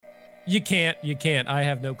You can't. I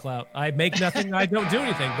have no clout. I make nothing. I don't do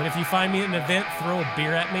anything. But if you find me at an event, throw a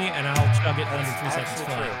beer at me, and I'll chug it in under 3 seconds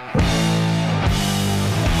flat.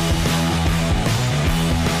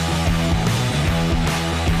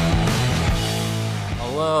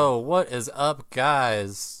 Hello, what is up,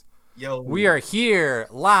 guys? Yo, we are here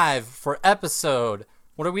live for episode,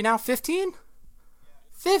 what are we now, 15?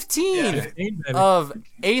 15 of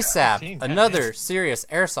ASAP, another Serious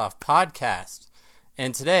Airsoft podcast.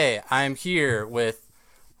 And today I'm here with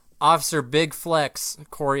Officer Big Flex,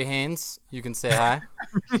 Corey Haynes. You can say hi.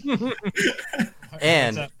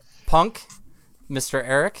 And Punk, Mr.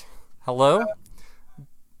 Eric. Hello.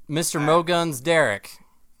 Mr. Mo Guns, Derek.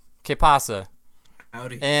 Que pasa?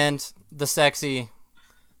 Howdy. And the sexy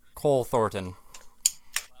Cole Thornton,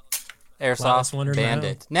 Airsoft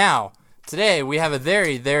Bandit. Now, today we have a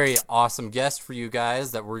very, very awesome guest for you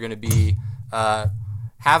guys that we're going to be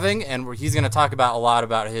having, and he's going to talk about a lot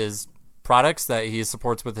about his products that he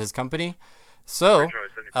supports with his company. So,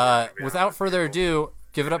 without further ado,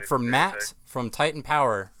 give it up for Matt from Titan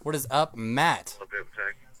Power. What is up, Matt?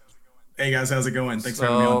 Hey guys, how's it going? Thanks for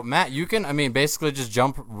having me on. Matt, you can, basically just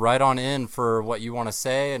jump right on in for what you want to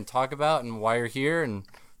say and talk about and why you're here, and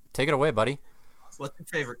take it away, buddy. What's your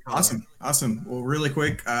favorite color? Awesome. Well, really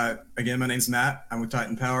quick, again, my name's Matt. I'm with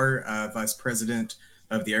Titan Power, Vice President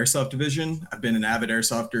of the Airsoft Division. I've been an avid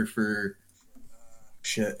Airsofter for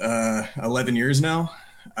 11 years now.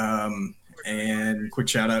 And quick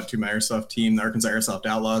shout out to my Airsoft team, the Arkansas Airsoft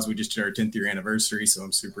Outlaws. We just did our 10th year anniversary, so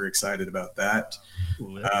I'm super excited about that.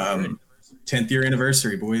 10th year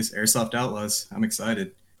anniversary, boys. Airsoft Outlaws. I'm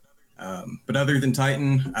excited. But other than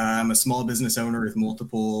Titan, I'm a small business owner with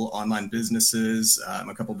multiple online businesses.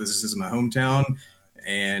 A couple businesses in my hometown,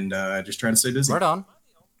 and just trying to stay busy. Right on.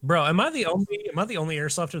 Bro, am I the only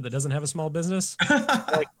Airsofter that doesn't have a small business?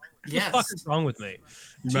 Like, Yes. what the fuck is wrong with me?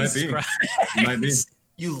 You might be. Christ. You might be.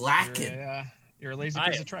 You lack it. Yeah, you're a lazy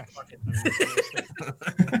piece of trash.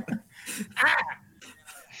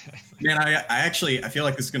 Man, I feel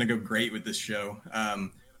like this is gonna go great with this show.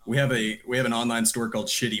 We have an online store called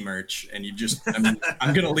Shitty Merch, and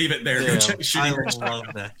I'm gonna leave it there. Yeah. Go check Shitty Merch. I love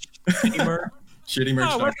that. Shitty merch. Shitty Merch.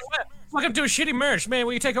 Oh, welcome to a shitty merch, man.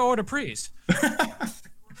 Will you take our order, please?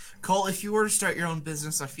 Cole, if you were to start your own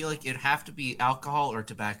business, I feel like it'd have to be alcohol or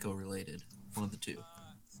tobacco related. One of the two.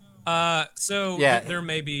 So Yeah, there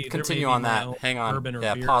may be Continue there may on be that. mild Hang on. bourbon or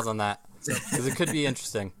Yeah, beer. pause on that. Because it could be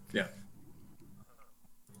interesting. Yeah.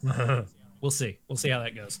 We'll see. We'll see how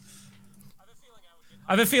that goes.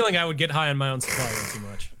 I have a feeling I would get high on my own supply way too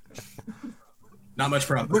much. Not much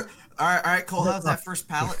problem. All right, Cole. How's that first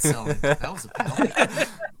pallet selling? That was a pallet.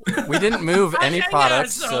 We didn't move any Yeah,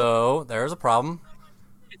 products, so- so there's a problem.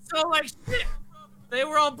 It's so like shit. They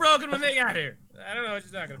were all broken when they got here. I don't know what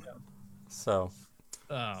you're talking about. So,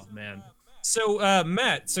 Oh man. So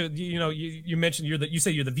Matt, so you mentioned you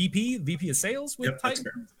say you're the VP of sales with Yep, that's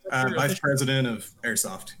Titan? correct. Vice President of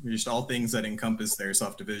Airsoft. Just all things that encompass the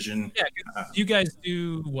Airsoft division. Yeah. Do you guys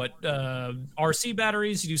do what RC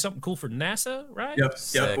batteries? You do something cool for NASA, right? Yep.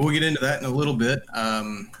 Sick. We'll get into that in a little bit.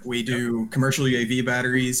 We do commercial UAV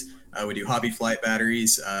batteries. We do hobby flight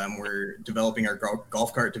batteries. We're developing our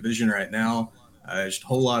golf cart division right now. Just a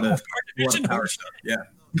whole lot of power stuff. Yeah.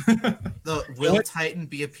 Will Titan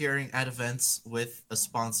be appearing at events with a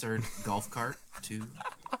sponsored golf cart too?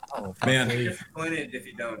 Oh, Man, Disappointed if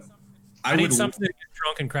you don't. I need something to get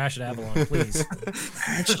drunk and crash at Avalon, please.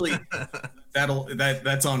 Actually,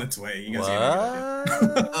 that's on its way. You guys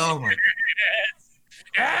what? Oh my!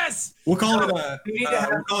 Yes. We'll call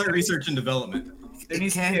it research and development. There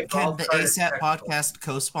needs to Can be a the golf cart ASAP section. podcast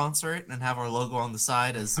co-sponsor it and have our logo on the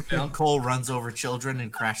side as Cole runs over children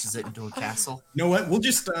and crashes it into a castle? You know what? We'll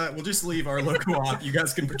just leave our logo off. You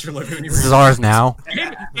guys can put your logo anywhere. This is ours now.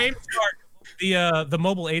 Game start. The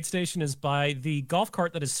mobile aid station is by the golf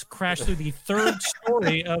cart that has crashed through the third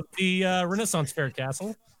story of the Renaissance Fair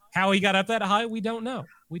Castle. How he got up that high, we don't know.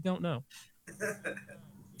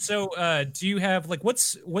 So, do you have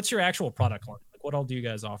what's your actual product line? Like, what all do you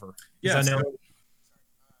guys offer? 'Cause Yeah. I know.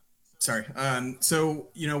 Sorry. So,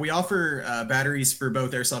 we offer batteries for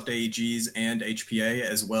both Airsoft AEGs and HPA,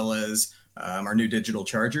 as well as our new digital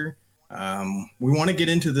charger. We want to get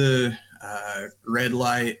into the red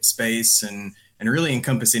light space and really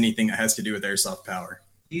encompass anything that has to do with Airsoft power.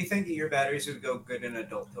 Do you think that your batteries would go good in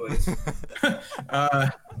adult toys?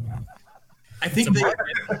 I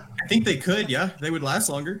think they could. Yeah, they would last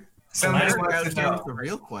longer. Somebody That's wants to know. the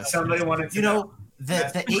real question. Somebody wanted to know.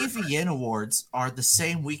 The AVN Awards are the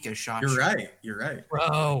same week as SHOT You're Show. right. You're right.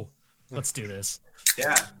 Bro, let's do this.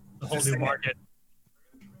 Yeah. The whole Just new saying. market.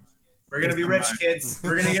 We're gonna be rich, kids.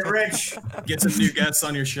 We're gonna get rich. Get some new guests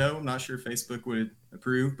on your show. I'm not sure Facebook would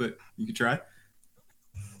approve, but you could try.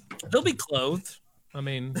 They'll be clothed. I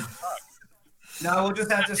mean, No, we'll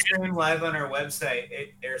just have to stream live on our website,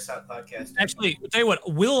 Airsoft Podcast. actually, I'll tell you what,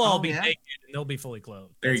 we'll all be yeah? naked and they'll be fully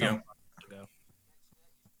clothed. There you That's go. how it's gonna go.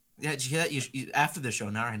 Yeah, did you hear that? After the show,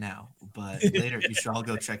 not right now, but later, you should all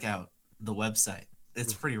go check out the website.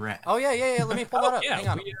 It's pretty rad. Oh yeah. Let me pull that up. yeah, Hang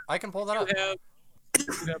on. we- I can pull that up.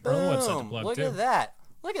 We have our own website to Boom! plug Look too. at that.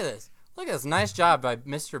 Look at this. Look at this. Nice job by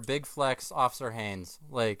Mr. Big Flex Officer Haynes.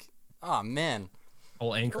 Like, oh man,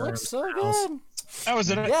 Whole it anchor. looks so house. good. Oh, is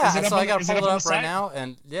it? Yeah. Is it up So I on- gotta is it pull up it on up the right site? now,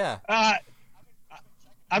 and yeah.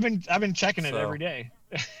 I've been checking it So- every day.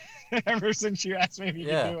 Ever since you asked me if you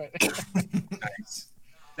Yeah. could do it. Nice.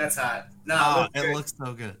 That's hot. No, Oh, look it good. looks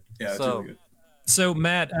so good. Yeah, it's So- really good. So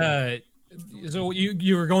Matt, so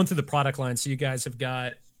you were going through the product line. So you guys have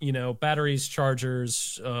got batteries,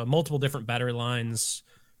 chargers, multiple different battery lines.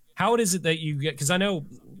 How is it that you get? Because I know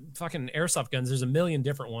fucking airsoft guns. There's a million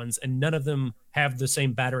different ones, and none of them have the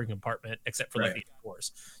same battery compartment except for like Right. the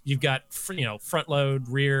doors. You've got front load,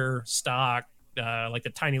 rear, stock, like the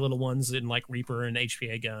tiny little ones in like Reaper and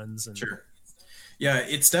HPA guns. And Sure. Yeah,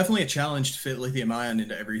 it's definitely a challenge to fit lithium ion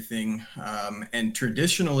into everything. And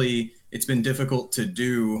traditionally, it's been difficult to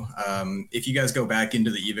do. If you guys go back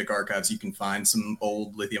into the EVIC archives, you can find some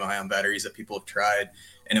old lithium ion batteries that people have tried.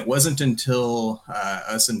 And it wasn't until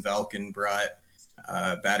us and Valken brought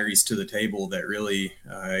batteries to the table that really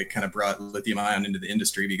kind of brought lithium ion into the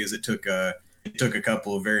industry, because it took a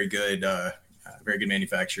couple of very good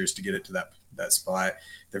manufacturers to get it to that spot.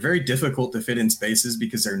 They're very difficult to fit in spaces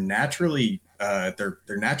because they're naturally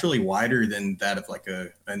wider than that of like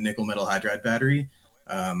a nickel metal hydride battery.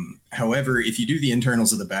 However, if you do the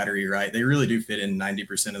internals of the battery right, they really do fit in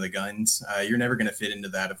 90% of the guns. You're never going to fit into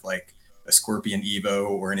that of like a Scorpion Evo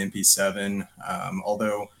or an MP7,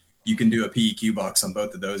 although you can do a PEQ box on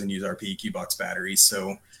both of those and use our PEQ box batteries.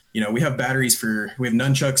 So, we have we have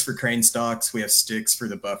nunchucks for crane stocks, we have sticks for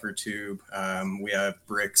the buffer tube, we have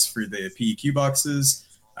bricks for the PEQ boxes,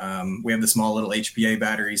 we have the small little HPA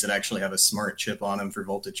batteries that actually have a smart chip on them for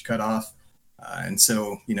voltage cutoff. And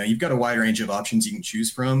so, you've got a wide range of options you can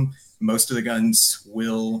choose from. Most of the guns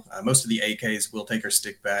most of the AKs will take our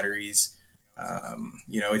stick batteries.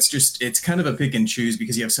 It's kind of a pick and choose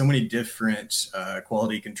because you have so many different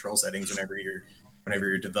quality control settings whenever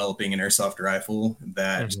you're developing an airsoft rifle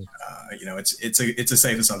that it's a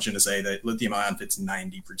safe assumption to say that lithium ion fits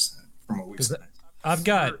 90% from what we've seen. I've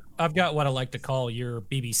got what I like to call your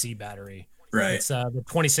BBC battery. Right. It's the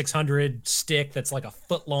 2600 stick that's like a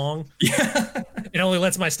foot long. Yeah. It only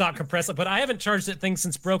lets my stock compress it, but I haven't charged that thing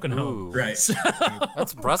since Broken Home. Ooh, Right. So,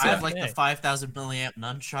 that's I impressive. have like the Okay. 5,000 milliamp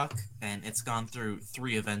nunchuck, and it's gone through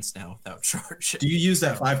 3 events now without charge. Do you use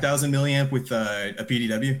that 5,000 milliamp with a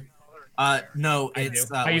PDW? No, I it's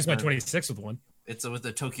do. I use my with 26 with one. It's with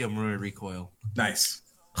the Tokyo Marui recoil. Nice.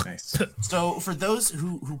 So for those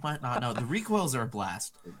who might not know, the recoils are a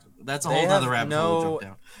blast. That's a They whole have other rabbit hole to no jump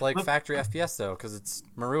down. like But- factory FPS though, because it's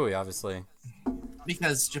Marui, obviously.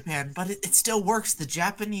 Because Japan, but it still works. The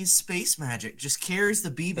Japanese space magic just carries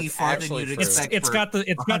the BB That's farther than actually you'd true. expect. It's for got the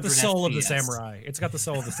 100 soul of the FPS. samurai. It's got the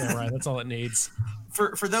soul of the samurai. That's all it needs.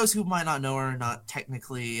 For those who might not know or are not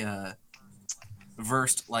technically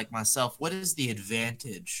versed like myself, what is the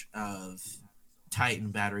advantage of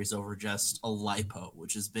Titan batteries over just a LiPo,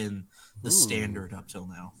 which has been the Ooh. standard up till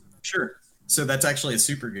now? Sure. So that's actually a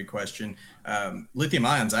super good question. Lithium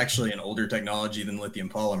ion is actually an older technology than lithium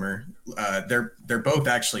polymer. They're both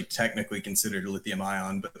actually technically considered lithium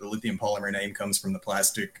ion, but the lithium polymer name comes from the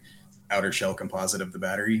plastic outer shell composite of the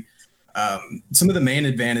battery. Some of the main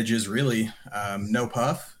advantages really, no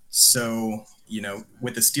puff. So,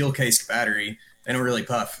 with a steel cased battery, they don't really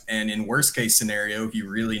puff. And in worst case scenario, if you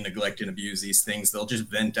really neglect and abuse these things, they'll just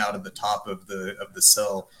vent out of the top of the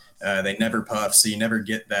cell. They never puff, so you never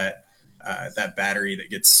get that battery that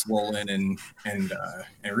gets swollen and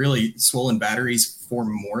really swollen batteries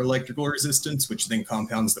form more electrical resistance, which then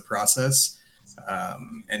compounds the process.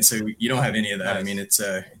 And so you don't have any of that. Nice. I mean,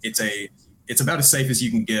 it's about as safe as you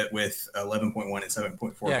can get with 11.1 and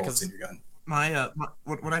 7.4 Yeah, volts 'cause- in your gun.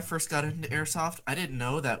 When I first got into airsoft, I didn't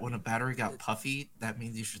know that when a battery got puffy, that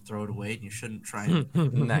means you should throw it away and you shouldn't try and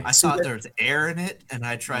Nice. I thought there was air in it, and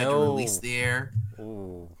I tried to No. release the air.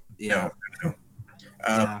 Ooh. Yeah, No.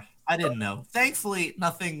 yeah. I didn't know. Thankfully,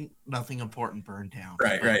 nothing important burned down.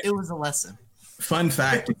 Right, But right. It was a lesson. Fun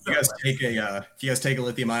fact: if you guys take a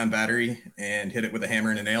lithium-ion battery and hit it with a hammer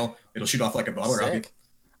and a nail, it'll shoot off like a bottle rocket.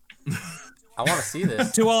 Sick. I want to see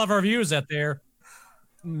this. To all of our viewers out there,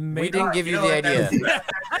 We didn't give you the idea. We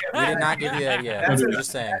did not give you the idea. That's I'm a-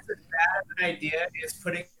 just saying. That's as bad of an idea is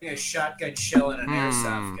putting a shotgun shell in an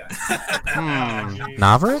airsoft gun.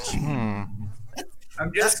 Navarich?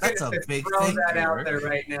 I'm just That's gonna a big throw thing, that out Derek. there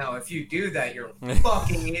right now. If you do that, you're a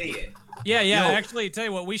fucking idiot. Yeah. Yo. Actually, tell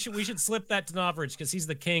you what, we should slip that to Novrich because he's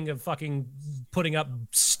the king of fucking putting up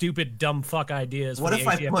stupid, dumb fuck ideas. for What the if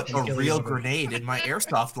I ATF put to a kill real you over. grenade in my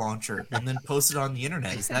airsoft launcher and then post it on the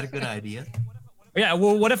internet? Is that a good idea? Yeah.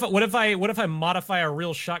 Well, what if I modify a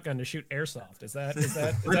real shotgun to shoot airsoft? Is that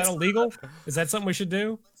illegal? Is that something we should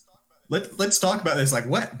do? Let's talk about this. Like,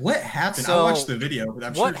 what happened? I So, watched the video, but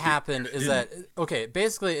I'm What sure happened is that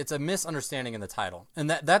basically it's a misunderstanding in the title, and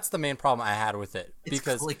that's the main problem I had with it It's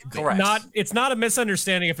because clickbait. correct. It's not a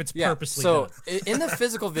misunderstanding if it's Yeah. purposely So done. in the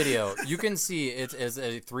physical video, you can see it is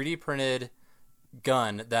a 3D printed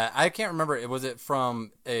gun that I can't remember. Was it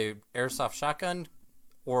from a airsoft shotgun,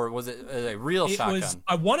 or was it a real shotgun?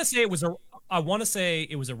 I want to say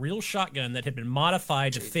it was a real shotgun that had been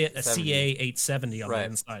modified to fit a 70. CA 870 on Right. the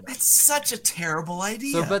inside. That's such a terrible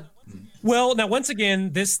idea. So, but Well, now once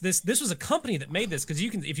again, this was a company that made this because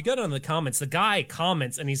if you go down in the comments, the guy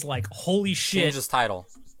comments and he's like, "Holy shit!" change his title.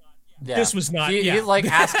 Yeah. This was not- He, yeah. He's like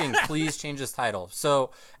asking, please change his title.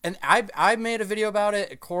 So, and I made a video about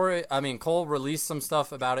it. Cole released some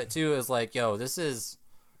stuff about it too. Is like, yo, that's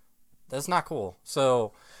not cool.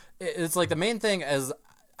 So, it's like the main thing is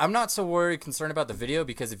I'm not so concerned about the video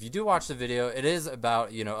because if you do watch the video, it is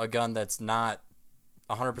about a gun that's not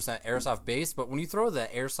 100% airsoft based. But when you throw the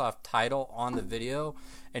airsoft title on the video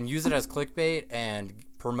and use it as clickbait and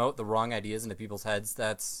promote the wrong ideas into people's heads,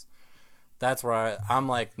 that's where I'm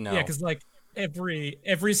like, no. Yeah, because like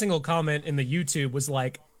every single comment in the YouTube was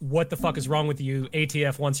like, "What the fuck is wrong with you?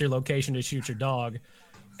 ATF wants your location to shoot your dog."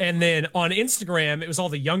 And then on Instagram, it was all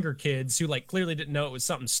the younger kids who like clearly didn't know it was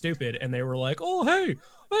something stupid, and they were like, "Oh, hey,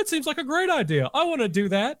 that seems like a great idea. I want to do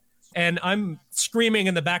that." And I'm screaming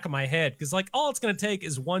in the back of my head because like all it's gonna take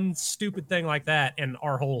is one stupid thing like that, and the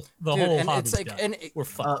whole and hobby's it's like, done. and We're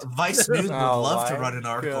fucked. Vice News would Oh love to my run an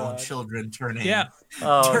article on God. children turning Yeah,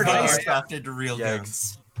 oh, turning God. airsoft into real Yikes.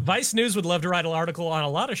 guns. Vice News would love to write an article on a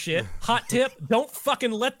lot of shit. Hot tip: don't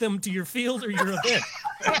fucking let them to your field or your event.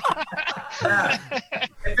 Yeah.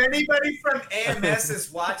 If anybody from AMS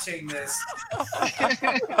is watching this,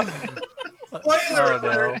 spoiler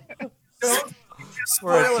alert! Don't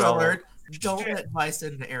We're in Spoiler trouble. alert! Don't let Vice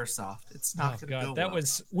into airsoft. It's not Oh, going to go God, that well.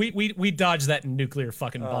 was we dodged that nuclear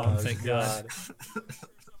fucking bomb. Oh, Thank God. God.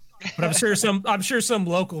 But I'm sure some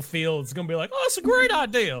local field's gonna be like, "Oh, it's a great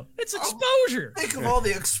idea. It's exposure." Think of all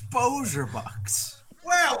the exposure bucks.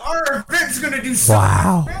 Well, our event's gonna do so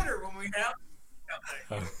much better when we have.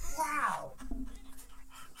 Wow.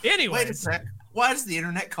 Wait a Anyways, sec. Why is the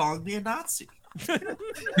internet calling me a Nazi?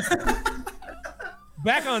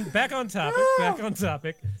 back on topic. Back on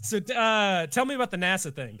topic. So, tell me about the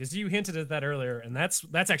NASA thing because you hinted at that earlier, and that's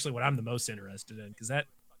actually what I'm the most interested in because that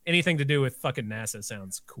anything to do with fucking NASA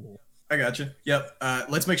sounds cool. I gotcha. Yep.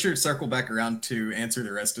 Let's make sure to circle back around to answer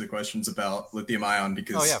the rest of the questions about lithium ion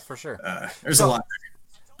because Oh yeah, for sure. there's a lot.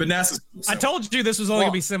 But NASA's I told you this was only Well,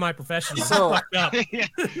 gonna be semi-professional. so- Fucked up.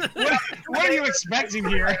 What are you expecting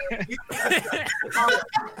here? Exactly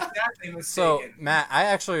So mistaken. Matt, I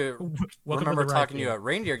actually Welcome remember to the talking to you right at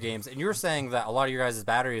Reindeer Games, and you were saying that a lot of your guys'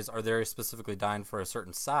 batteries are very specifically designed for a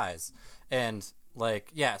certain size, and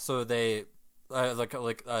so they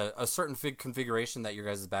a certain configuration that your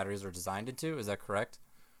guys' batteries are designed into. Is that correct?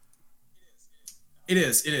 It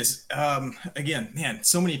is. Again, man,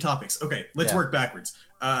 so many topics. Okay, let's Yeah. work backwards.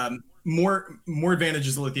 More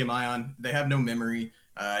advantages of lithium ion. They have no memory.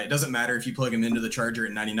 It doesn't matter if you plug them into the charger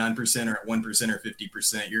at 99% or at 1% or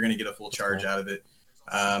 50%. You're going to get a full charge out of it.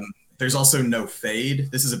 There's also no fade.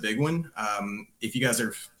 This is a big one. If you guys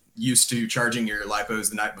are used to charging your lipos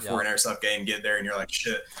the night before an airsoft game, get there and you're like,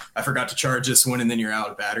 shit, I forgot to charge this one, and then you're out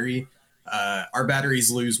of battery. Our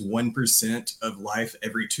batteries lose 1% of life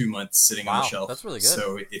every 2 months sitting on Wow, the shelf. that's really good.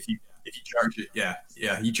 So if you charge it,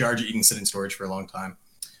 you charge it, you can sit in storage for a long time.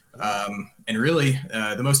 And really,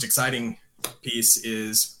 the most exciting piece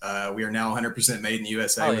is we are now 100% made in the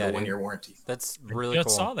USA with a dude. 1-year warranty. That's really Just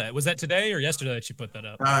cool. saw that. Was that today or yesterday that you put that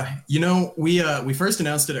up? We first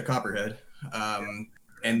announced it at Copperhead,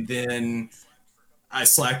 and then I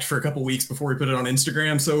slacked for a couple weeks before we put it on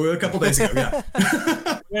Instagram. So a couple days ago,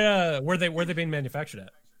 yeah. Yeah, where they being manufactured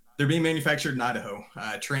at? They're being manufactured in Idaho.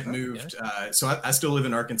 Trent moved. So I still live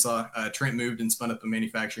in Arkansas. Trent moved and spun up a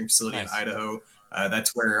manufacturing facility Nice. in Idaho.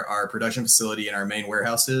 That's where our production facility and our main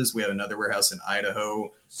warehouse is. We have another warehouse in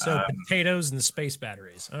Idaho. So potatoes and the space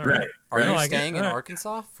batteries. All Right. right. Are I you like it. staying in All right.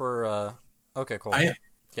 Arkansas for? Okay, cool. I am.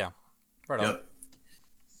 Yeah, right on. Yep.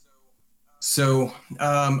 So,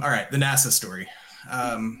 all right, the NASA story.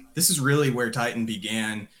 This is really where Titan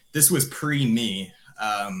began. This was pre-me.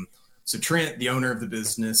 So Trent, the owner of the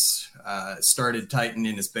business, started Titan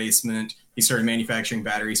in his basement. He started manufacturing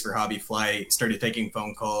batteries for hobby flight, started taking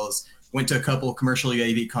phone calls, went to a couple commercial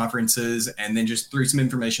UAV conferences, and then just threw some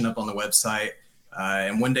information up on the website.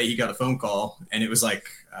 And one day he got a phone call, and it was like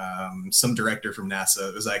some director from NASA.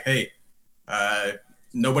 It was like, hey,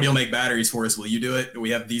 nobody will make batteries for us. Will you do it? We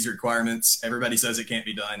have these requirements. Everybody says it can't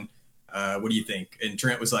be done. What do you think? And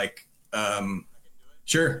Trent was like,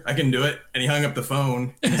 sure, I can do it. And he hung up the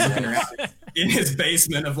phone and he's looking around in his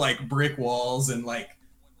basement of like brick walls and like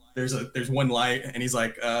there's one light, and he's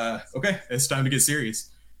like, okay, it's time to get serious.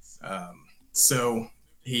 So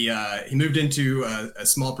he moved into a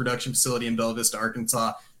small production facility in Bella Vista,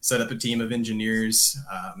 Arkansas, set up a team of engineers,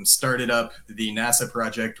 started up the NASA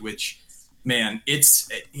project, which, man,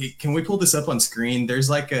 can we pull this up on screen? There's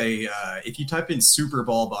like if you type in Super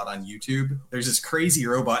Ball Bot on YouTube, there's this crazy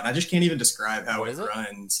robot, and I just can't even describe how it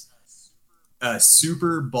runs.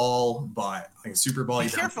 Super Ball Bot, like Super Ball. Be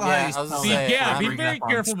careful Yeah, how I was you gonna spell say, that. Be Bring very it up on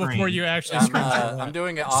careful screen. before you actually. I'm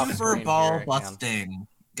doing it off Super screen Ball here. Hang on. Busting.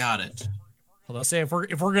 Got it. Well, I'll say if we're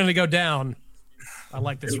gonna go down, I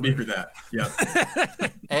like this. It'll be for that. Yeah.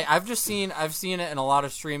 Hey, I've seen it in a lot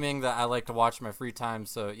of streaming that I like to watch in my free time.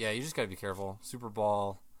 So yeah, you just gotta be careful. Super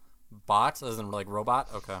Ball Bot, as in like robot.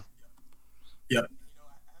 Okay. Yep.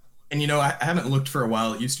 And I haven't looked for a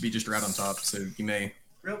while. It used to be just right on top, so you may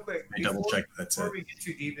Real quick, double check that's before it. we get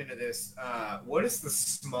too deep into this, what is the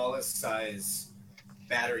smallest size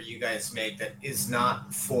battery you guys make that is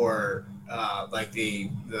not for like the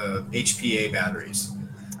HPA batteries?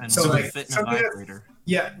 And So, so like, fit in a something that- vibrator.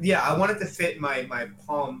 Yeah, I want it to fit my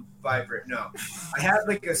Palm Vibrate. No, I have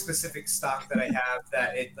like a specific stock that I have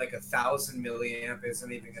that it like 1,000 milliamp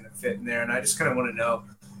isn't even going to fit in there, and I just kind of want to know.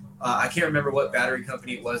 I can't remember what battery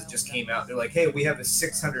company it was that just came out. They're like, hey, we have a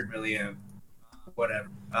 600 milliamp, whatever.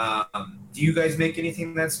 Do you guys make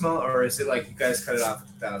anything that small, or is it like you guys cut it off at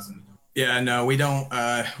 1,000? Yeah, no, we don't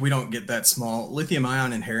get that small. Lithium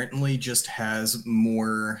ion inherently just has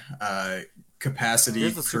more capacity.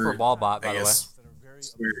 Here's the Super Ball Bot, by the way.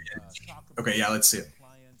 Okay, yeah, let's see it.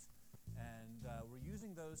 And we're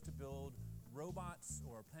using those to build robots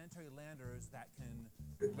or planetary landers that can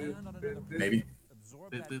land on another planet, Maybe.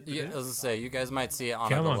 absorb Boop, that boop, Yeah, as I say, you guys might see it on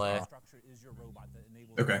Come a on. delay. structure is your robot that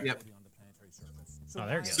enables Okay. Yep. mobility on the planetary surface. Oh,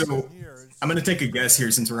 there you So I'm gonna take a guess here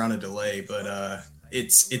since we're on a delay, but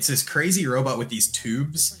it's this crazy robot with these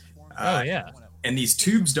tubes. Oh yeah. And these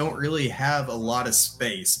tubes don't really have a lot of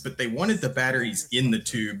space, but they wanted the batteries in the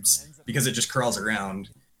tubes because it just crawls around.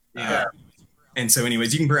 And so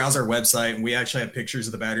anyways, you can browse our website, and we actually have pictures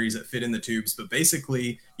of the batteries that fit in the tubes. But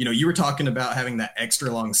basically, you were talking about having that extra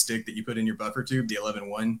long stick that you put in your buffer tube, the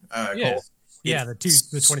 11-1. Yeah. Cole. Yeah, the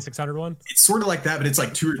 2600 one. It's sort of like that, but it's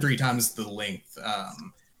like 2 or 3 times the length.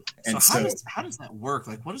 And So how does that work?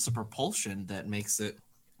 Like, what is the propulsion that makes it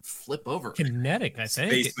flip over? Kinetic, I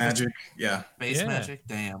think. Space magic, yeah. Space Yeah. magic?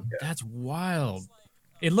 Damn. That's wild.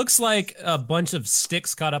 It looks like a bunch of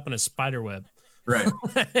sticks caught up in a spider web. Right.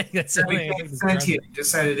 That's the way I can describe it. Sentient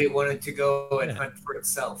decided it wanted to go and Yeah. hunt for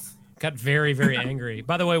itself. Got very, very angry.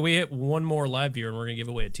 By the way, we hit one more live viewer, and we're gonna give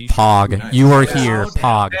away a T-shirt. Pog, Nice. you are Yeah. here.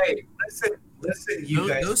 Pog. Hey, listen, you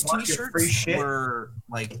guys Those want your free t-shirts shit? were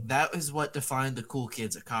like, that is what defined the cool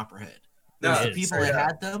kids at Copperhead. No, There's it the is. people Straight that up.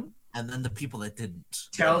 had them, and then the people that didn't.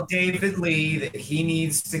 Tell David Lee that he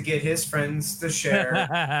needs to get his friends to share,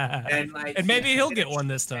 and like, And maybe he'll get one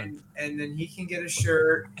this time. and then he can get a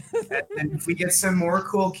shirt. And if we get some more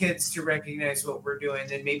cool kids to recognize what we're doing,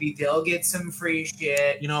 then maybe they'll get some free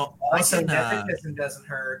shit. You know, I Also, can, nepotism doesn't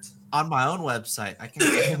hurt. on my own website, I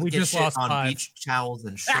can We get just shit lost on 5. beach towels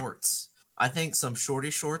and shorts. I think some shorty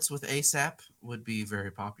shorts with ASAP would be very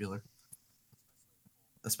popular,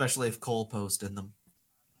 especially if Cole posted in them.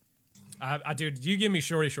 Dude, you give me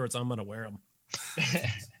shorty shorts, I'm gonna wear them.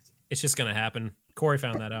 It's just gonna happen. Corey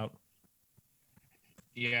found that out.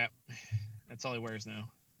 Yeah, that's all he wears now.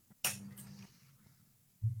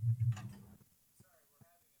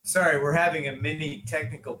 Sorry, we're having a mini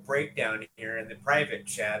technical breakdown here in the private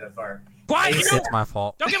chat of our. Quiet, you! It's my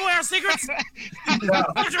fault. Don't give away our secrets. No.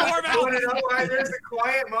 Where's your whore You mouth? want to know why there's a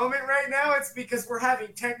quiet moment right now? It's because we're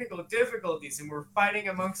having technical difficulties and we're fighting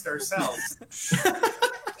amongst ourselves.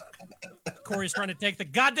 Corey's trying to take the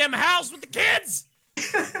goddamn house with the kids.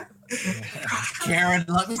 Karen,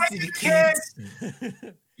 let me see the kids.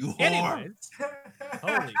 You whore. Anyways,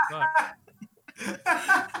 holy fuck.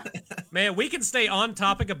 Man, we can stay on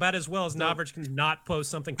topic about as well as Norbridge can not post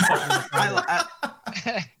something fucking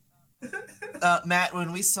retarded. Matt,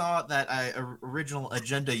 when we saw that original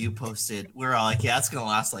agenda you posted, we were all like, "Yeah, it's gonna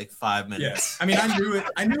last like 5 minutes." I mean, I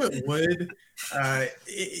knew it would.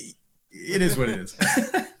 It is what it is.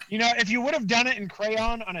 You know, if you would have done it in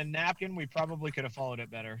crayon on a napkin, we probably could have followed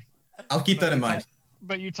it better. I'll keep that in mind.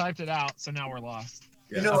 But you typed it out, so now we're lost.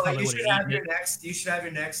 Yeah. You know, like probably you should have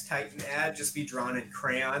your next Titan ad just be drawn in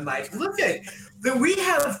crayon. Like, look at that, we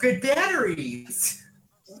have good batteries.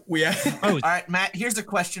 We have, All right, Matt. Here's a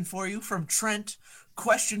question for you from Trent.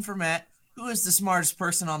 Question for Matt: who is the smartest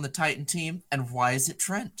person on the Titan team, and why is it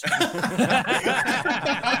Trent?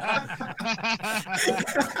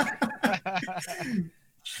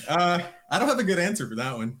 I don't have a good answer for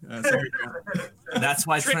that one. Sorry. That's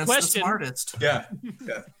why Trick Trent's question. the smartest. Yeah.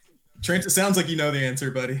 Trent, it sounds like you know the answer,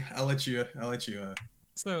 buddy. I'll let you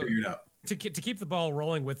So figure it out. to keep the ball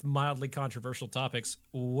rolling with mildly controversial topics,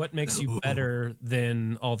 what makes you better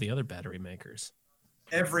than all the other battery makers?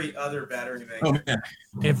 Every other battery maker. Oh man.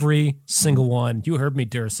 Every single one. You heard me,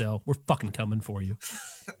 Duracell. We're fucking coming for you.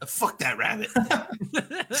 Fuck that rabbit.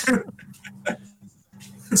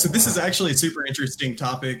 So this is actually a super interesting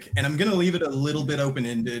topic, and I'm going to leave it a little bit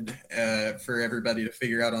open-ended for everybody to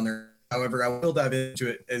figure out on their. However, I will dive into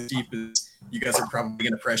it as deep as you guys are probably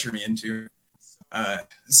going to pressure me into.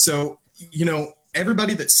 So, you know,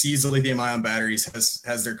 everybody that sees the lithium-ion batteries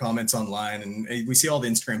has their comments online, and we see all the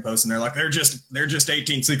Instagram posts, and they're like, they're just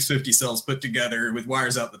 18650 cells put together with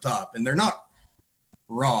wires out the top, and they're not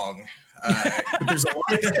wrong. But there's a lot.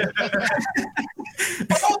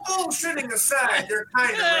 All bullshitting aside, they're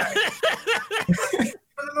kind of right.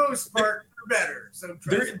 For the most part, they're better. So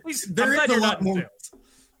There is a lot more.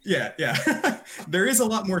 Yeah. There is a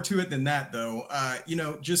lot more to it than that, though. You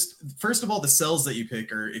know, just first of all, the cells that you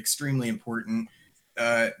pick are extremely important.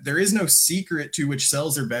 There is no secret to which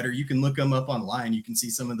cells are better. You can look them up online. You can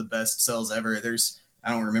see some of the best cells ever. I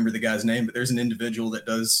don't remember the guy's name, but there's an individual that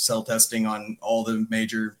does cell testing on all the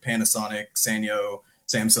major Panasonic, Sanyo,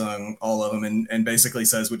 Samsung, all of them, and basically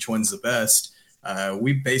says which one's the best.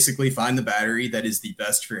 We basically find the battery that is the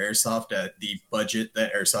best for airsoft at the budget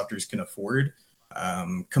that airsofters can afford.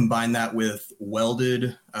 Combine that with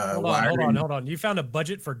welded wiring. Hold on. You found a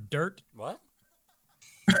budget for dirt? What?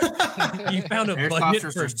 You found a budget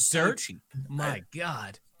Airsofters for are so dirt? cheap. My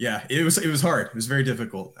God. Yeah, it was hard. It was very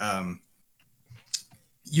difficult.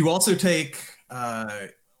 You also take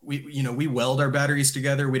we weld our batteries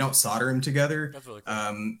together. We don't solder them together. That's really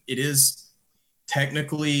cool. It is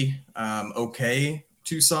technically okay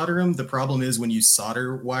to solder them. The problem is when you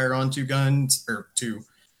solder wire onto guns or to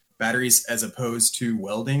batteries as opposed to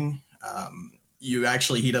welding, you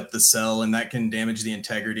actually heat up the cell, and that can damage the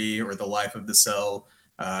integrity or the life of the cell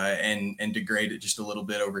and degrade it just a little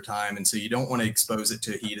bit over time. And so you don't want to expose it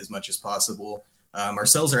to heat as much as possible. Our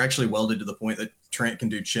cells are actually welded to the point that Trent can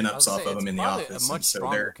do chin-ups off of them in the office. A much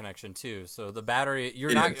stronger connection too. So the battery,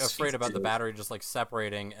 you're not afraid about the battery just like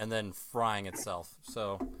separating and then frying itself.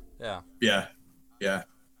 So yeah.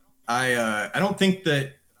 I don't think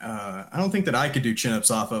that I could do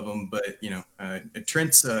chin-ups off of them, but you know,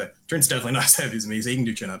 Trent's definitely not as heavy as me, so he can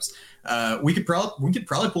do chin-ups. We could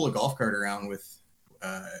probably pull a golf cart around with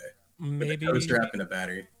Maybe a tow strap and a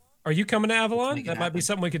battery. Are you coming to Avalon? That might be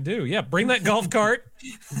something we could do. Yeah, bring that golf cart,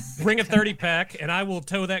 bring a 30-pack, and I will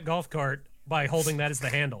tow that golf cart by holding that as the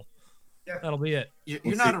handle. Yeah. That'll be it.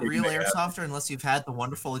 You're not a real airsofter unless you've had the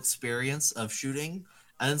wonderful experience of shooting,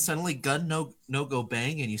 and then suddenly gun no go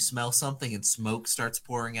bang, and you smell something, and smoke starts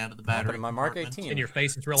pouring out of the battery. My Mark compartment. 18. And your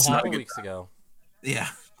face is real a hot. couple weeks ago. Yeah.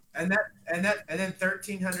 And then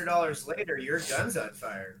 $1,300 later, your gun's on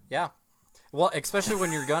fire. Yeah. Well, especially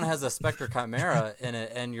when your gun has a Spectre Chimera in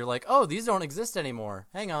it, and you're like, "Oh, these don't exist anymore.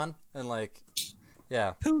 Hang on," and like,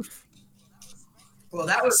 yeah. Poof. Well,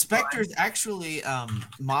 that was Spectre's actually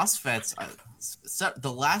MOSFETs.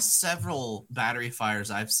 The last several battery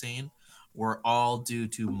fires I've seen were all due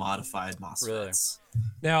to modified MOSFETs. Really?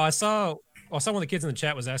 Now I saw one of the kids in the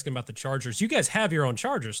chat was asking about the chargers. You guys have your own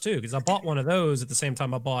chargers too, because I bought one of those at the same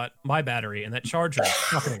time I bought my battery, and that charger is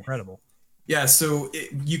fucking incredible. Yeah, so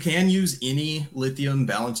you can use any lithium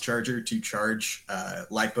balance charger to charge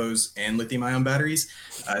LiPos and lithium-ion batteries.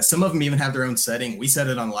 Some of them even have their own setting. We set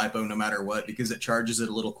it on LiPo no matter what because it charges it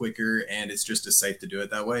a little quicker, and it's just as safe to do it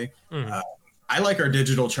that way. Mm-hmm. I like our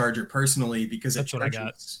digital charger personally because That's it what I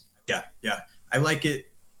charges. Yeah. I like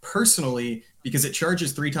it personally because it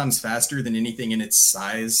charges 3 times faster than anything in its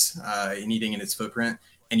size, anything in its footprint.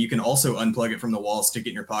 And you can also unplug it from the wall, stick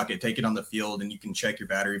it in your pocket, take it on the field, and you can check your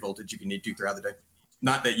battery voltage if you need to throughout the day.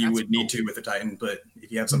 Not that you would need to with a Titan, but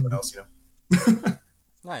if you have something else, you know.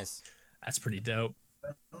 Nice. That's pretty dope.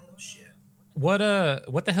 oh shit. What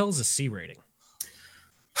the hell is a C rating?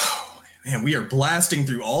 Man, we are blasting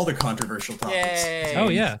through all the controversial topics. Yay! Oh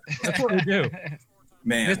yeah, that's what we do.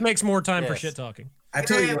 Man, This makes more time for Yes. shit talking. I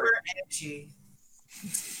tell you what, We're edgy.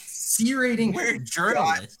 C rating We're got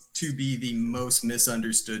journalists. to be the most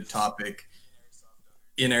misunderstood topic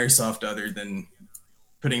in airsoft, other than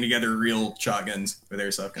putting together real shotguns with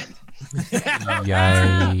airsoft guns.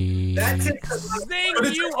 Yay! That's it. Zing,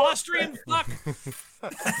 you Austrian fuck!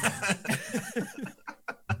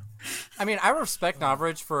 I mean, I respect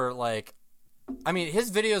Novrich for like. I mean,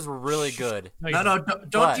 his videos were really good. No, don't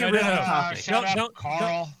But- derail the No, no, no. topic. Shut up, Don't-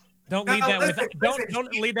 Carl. Don't No, lead that with listen,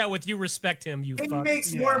 don't lead that with you respect him, you He fuck.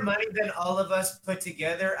 makes more money than all of us put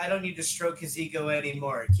together. I don't need to stroke his ego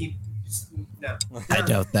anymore. No. I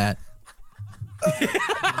doubt that.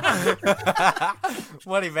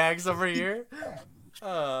 Money bags over here.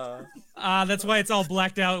 That's why it's all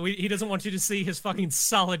blacked out. He doesn't want you to see his fucking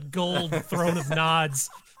solid gold throne of nods.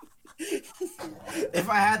 If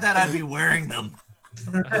I had that, I'd be wearing them.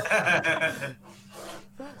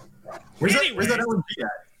 Where's Anyway. that LMG at?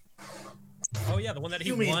 Oh yeah, the one that he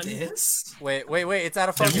You mean won. this? Wait! It's out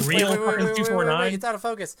of focus. real Wait, fucking 249? It's out of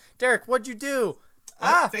focus. Derek, what'd you do?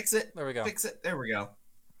 Fix it. There we go. Fix it. There we go.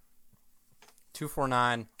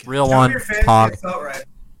 249. Real Tell one. your fans Talk. it felt right.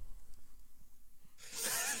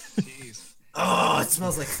 Jeez. Oh, it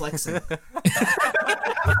smells like flexing.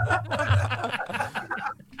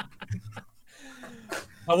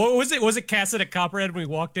 What was it? Was it Cass at Copperhead when we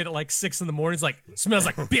walked in at like 6 a.m? It's like, smells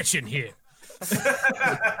like bitch in here.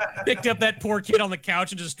 Picked up that poor kid on the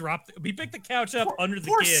couch and just dropped it. He picked the couch up under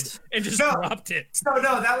the kid and just No. dropped it.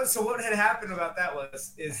 So what had happened about that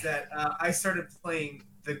is that I started playing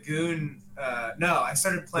the Goon. I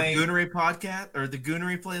started The playing. Goonery podcast or the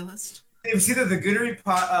Goonery playlist. It was either the Goonery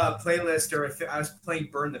playlist or if I was playing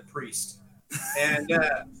Burn the Priest, and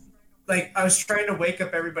like I was trying to wake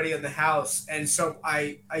up everybody in the house, and so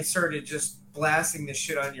I started just blasting this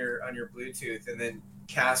shit on your Bluetooth, and then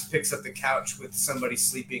Cass picks up the couch with somebody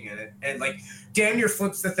sleeping in it, and like damn near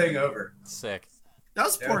flips the thing over. Sick. That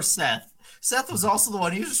was Yeah. poor Seth. Seth was also the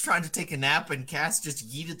one. He was just trying to take a nap, and Cass just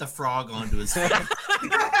yeeted the frog onto his face.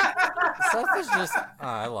 Seth is just.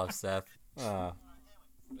 I love Seth. All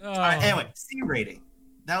right, anyway, C rating.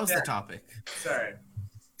 That was Yeah. the topic. Sorry.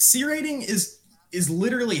 C rating is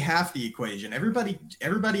literally half the equation.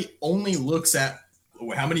 Everybody only looks at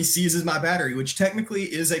how many C's is my battery, which technically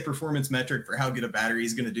is a performance metric for how good a battery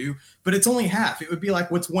is going to do, but it's only half. It would be like,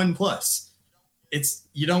 what's 1+? It's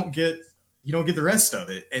you don't get the rest of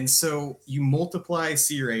it. And so you multiply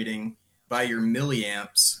C rating by your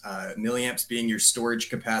milliamps, milliamps being your storage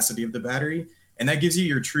capacity of the battery, and that gives you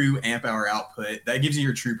your true amp hour output. That gives you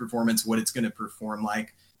your true performance, what it's going to perform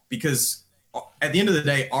like. Because at the end of the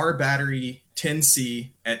day, our battery 10C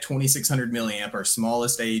at 2600 milliamp, our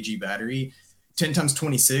smallest AEG battery, 10 times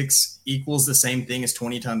 26 equals the same thing as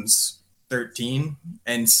 20 times 13.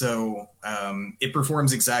 And so it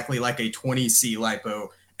performs exactly like a 20C LiPo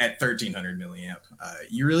at 1300 milliamp.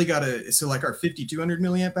 You really got to, so like our 5200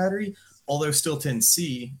 milliamp battery, although still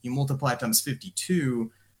 10C, you multiply times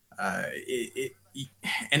 52,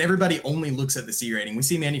 and everybody only looks at the C rating. We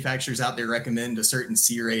see manufacturers out there recommend a certain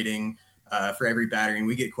C rating for every battery, and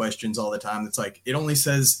we get questions all the time. It's like, it only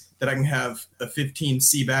says that I can have a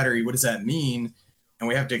 15C battery. What does that mean? And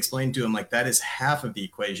we have to explain to them, like, that is half of the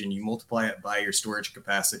equation. You multiply it by your storage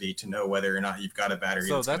capacity to know whether or not you've got a battery.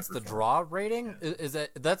 So gonna that's the perform. draw rating. Is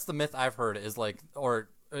that's the myth I've heard? Is like, or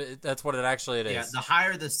that's what it actually is. Yeah, the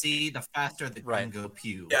higher the C, the faster the Right. can go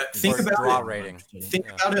pew. Yeah, think Or about draw it. rating. Think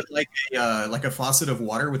Yeah. about it like a faucet of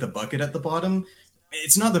water with a bucket at the bottom.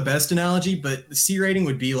 It's not the best analogy, but the C rating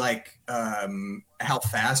would be like how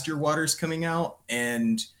fast your water's coming out,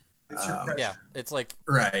 and It's your pressure. Yeah, it's like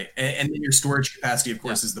right, and then your storage capacity, of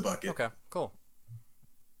course, is the bucket. okay, cool.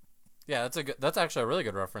 Yeah, that's actually a really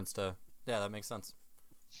good reference to. Yeah, that makes sense.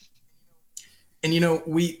 And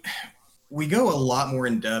we go a lot more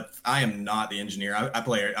in depth. I am not the engineer. I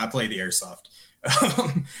play the airsoft,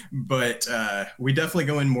 but we definitely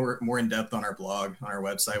go in more in depth on our blog, on our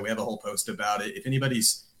website. We have a whole post about it. If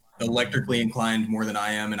anybody's electrically inclined more than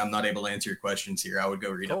I am, and I'm not able to answer your questions here, I would go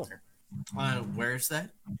read Cool. up there. Where's that?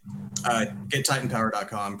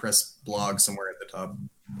 GetTitanPower.com. Press blog somewhere at the top.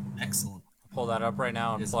 Excellent. Pull that up right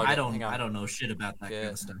now and Because plug I it. don't Hang on. I don't know shit about that kind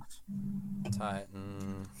Get of stuff.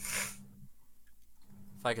 Titan.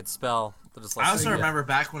 If I could spell, the dyslexia. I also remember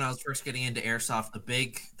back when I was first getting into airsoft, the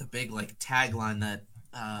big like tagline that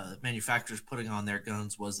manufacturers putting on their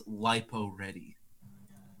guns was "lipo ready."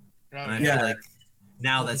 And I Yeah. feel like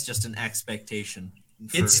now that's just an expectation.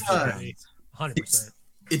 It's, guns. 100%.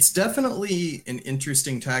 It's definitely an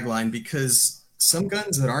interesting tagline because some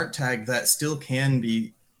guns that aren't tagged that still can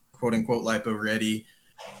be quote unquote LiPo ready.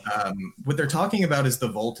 What they're talking about is the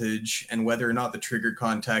voltage and whether or not the trigger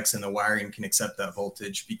contacts and the wiring can accept that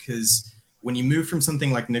voltage. Because when you move from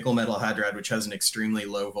something like nickel metal hydride, which has an extremely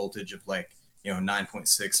low voltage of like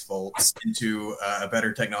 9.6 volts, into a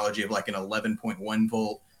better technology of like an 11.1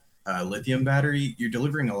 volt lithium battery, you're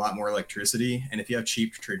delivering a lot more electricity. And if you have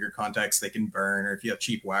cheap trigger contacts, they can burn, or if you have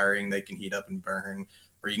cheap wiring, they can heat up and burn,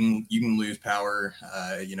 or you can lose power,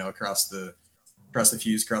 across the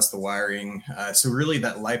fuse, across the wiring. So really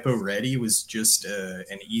that LiPo ready was just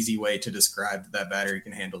an easy way to describe that battery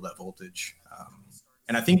can handle that voltage.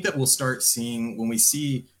 And I think that we'll start seeing, when we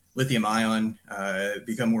see lithium ion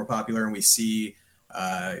become more popular, and we see,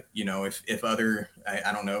 if other,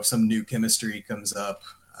 I don't know, if some new chemistry comes up,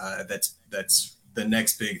 that's the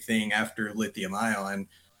next big thing after lithium ion.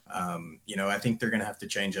 I think they're going to have to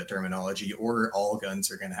change that terminology, or all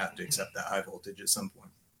guns are going to have to accept that high voltage at some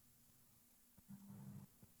point.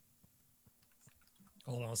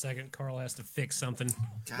 Hold on a second. Carl has to fix something.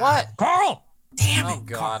 God. What? Carl! Damn it! Oh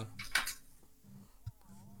God.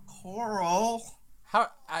 Coral. It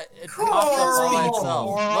pops up by itself.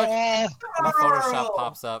 Look, my Photoshop Coral.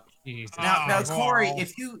 pops up. Jesus. Now, Oh, Corey, wow.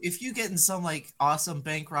 if you get in some like awesome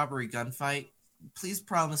bank robbery gunfight, please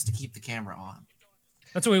promise to keep the camera on.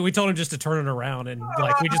 That's why we told him just to turn it around, and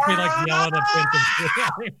like we just be like yelling at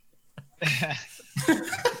Vincent.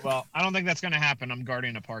 Well, I don't think that's going to happen. I'm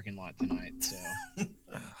guarding a parking lot tonight, so.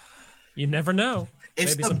 You never know.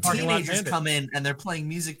 If Maybe some parking lot teenagers bandit. come in and they're playing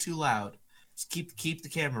music too loud, just keep the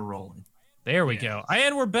camera rolling. There we go.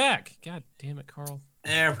 And we're back. God damn it, Carl.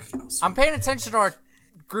 There we go. I'm paying attention to our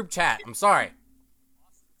group chat. I'm sorry.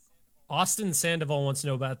 Austin Sandoval wants to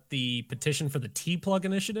know about the petition for the T-Plug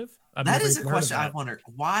initiative. I've That never is a even heard of question I that. wonder.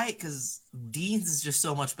 Why? Because Dean's is just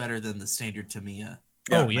so much better than the standard Tamiya.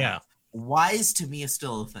 Oh yeah. Why is Tamiya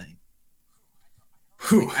still a thing?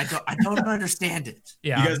 Whew. I don't understand it.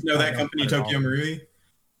 Yeah. You guys know that company, Not at all. Tokyo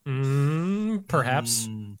Marui? Perhaps.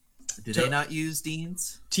 Do they not use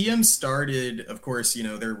Dean's? TM started, of course,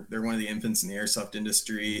 they're one of the infants in the airsoft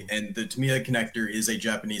industry, and the Tamiya connector is a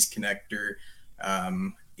Japanese connector.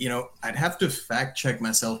 I'd have to fact check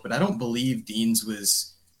myself, but I don't believe Dean's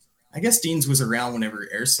was around whenever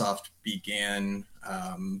airsoft began,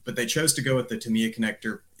 but they chose to go with the Tamiya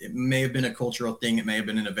connector. It may have been a cultural thing, it may have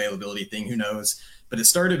been an availability thing, who knows? But it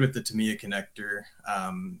started with the Tamiya connector.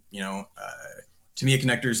 Tamiya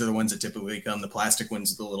connectors are the ones that typically come. The plastic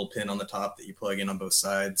ones with the little pin on the top that you plug in on both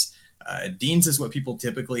sides. Dean's is what people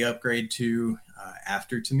typically upgrade to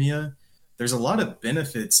after Tamiya. There's a lot of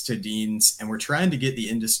benefits to Dean's, and we're trying to get the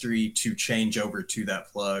industry to change over to that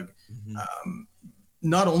plug.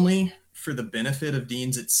 Not only for the benefit of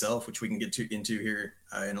Dean's itself, which we can get into here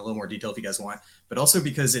in a little more detail if you guys want, but also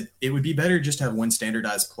because it would be better just to have one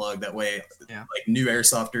standardized plug. That way, like new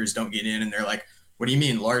airsofters don't get in and they're like, what do you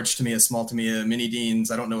mean large Tamiya, small Tamiya, mini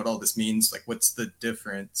Dean's? I don't know what all this means. Like, what's the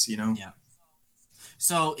difference, Yeah.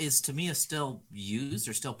 So is Tamiya still used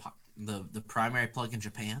or still the primary plug in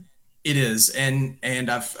Japan? It is, and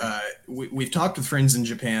we've talked with friends in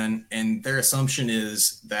Japan, and their assumption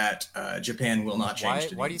is that Japan will not change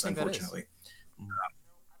to Why do you Dean's, think that is? unfortunately.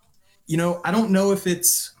 I don't know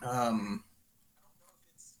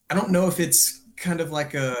if it's kind of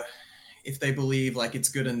like if they believe like it's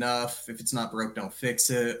good enough, if it's not broke, don't fix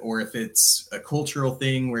it, or if it's a cultural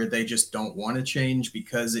thing where they just don't want to change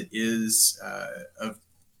because it is of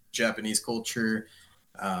Japanese culture.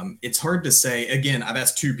 It's hard to say. Again, I've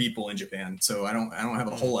asked two people in Japan, so I don't have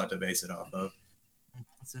a whole lot to base it off of.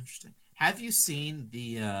 That's interesting. Have you seen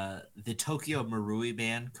the Tokyo Marui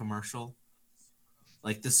band commercial?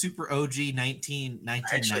 Like the super OG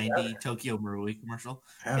 1990 Tokyo Marui commercial?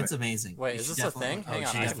 It's amazing. Wait, You is should this a thing? definitely-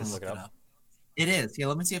 Hang on, I definitely can look it up. It is. Yeah,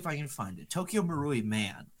 let me see if I can find it. Tokyo Marui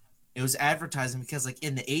Man. It was advertising because like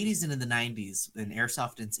in the 80s and in the 90s, in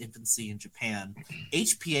airsoft in its infancy in Japan,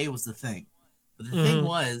 HPA was the thing. But the thing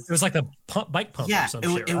was, It was like the bike pump. yeah, or some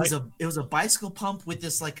it shit, right? was a bicycle pump with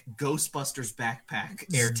this like Ghostbusters backpack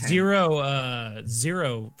air tank.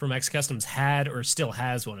 Zero from X Customs had or still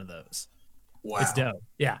has one of those. Wow. It's dope.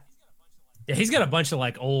 Yeah. Yeah, he's got a bunch of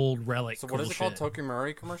like old relic. So what is cool it called? shit. Tokyo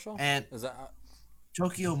Marui commercial? And Is that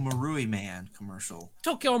Tokyo Marui Man commercial.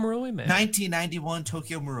 Tokyo Marui, man. 1991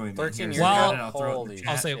 Tokyo Marui Man. 13 Here's years it. Wow. ago? I'll throw it in the Holy chat.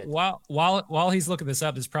 I'll say shit. while he's looking this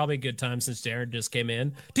up, it's probably a good time since Darren just came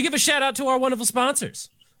in to give a shout out to our wonderful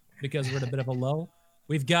sponsors because we're in a bit of a lull.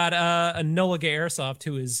 We've got a Nolaga Airsoft,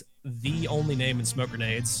 who is the only name in smoke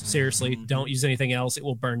grenades. Seriously, don't use anything else; it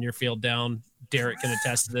will burn your field down. Derek can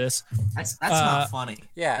attest to this. That's not funny.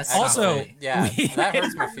 Yeah. That's not Also, funny. Yeah, we- that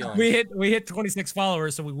hurts my feelings. We hit 26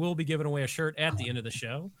 followers, so we will be giving away a shirt at the end of the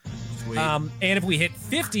show. Sweet. And if we hit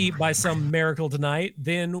 50 by some miracle tonight,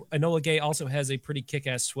 then Enola Gay also has a pretty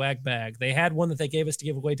kick-ass swag bag. They had one that they gave us to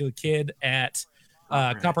give away to a kid at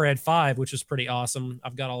Copperhead 5, which was pretty awesome.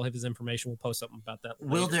 I've got all of his information. We'll post something about that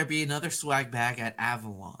later. Will there be another swag bag at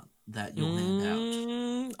Avalon that you'll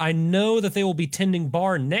hand out? I know that they will be tending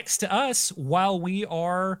bar next to us while we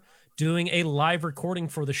are doing a live recording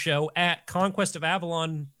for the show at Conquest of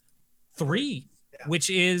Avalon 3, which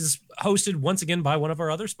is hosted once again by one of our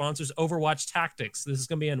other sponsors, Overwatch Tactics. This is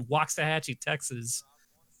going to be in Waxahachie, Texas.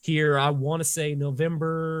 Here, I want to say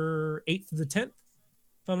November 8th to the 10th,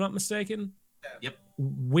 if I'm not mistaken. Yep.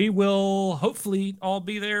 We will hopefully all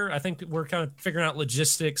be there. I think we're kind of figuring out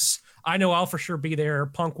logistics. I know I'll for sure be there.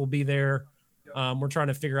 Punk will be there. We're trying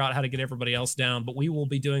to figure out how to get everybody else down, but we will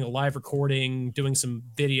be doing a live recording, doing some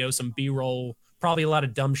video, some B-roll, probably a lot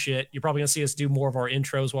of dumb shit. You're probably going to see us do more of our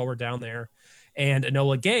intros while we're down there. And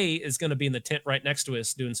Enola Gay is going to be in the tent right next to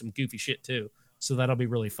us doing some goofy shit too. So that'll be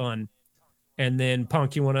really fun. And then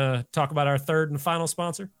Punk, you want to talk about our third and final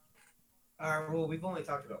sponsor? Well, we've only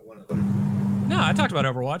talked about one of them. No, I talked about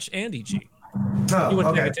Overwatch and EG. Oh, You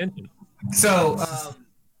wouldn't okay. pay attention. So,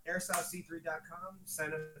 airsoftc3.com.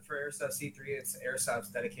 Sign up for Airsoft C3. It's Airsoft's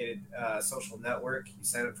dedicated social network. You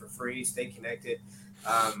sign up for free. Stay connected.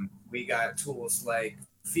 We got tools like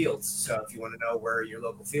fields. So if you want to know where your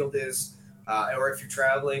local field is, or if you're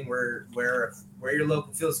traveling, where your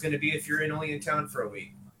local field is going to be if you're only in town for a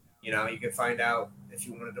week, you can find out if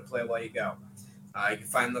you wanted to play while you go. You can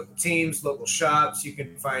find local teams, local shops. You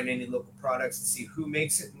can find any local products and see who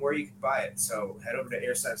makes it and where you can buy it. So head over to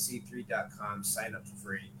airsoftc3.com, sign up for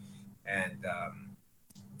free, and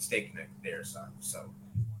stay connected to Airsoft. So,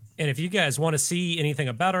 And if you guys want to see anything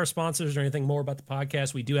about our sponsors or anything more about the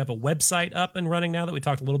podcast, we do have a website up and running now that we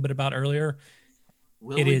talked a little bit about earlier.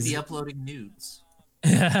 Will It we is- be uploading nudes?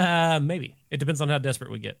 Maybe. It depends on how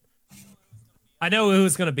desperate we get. I know who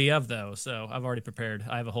it's going to be of, though, so I've already prepared.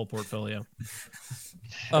 I have a whole portfolio.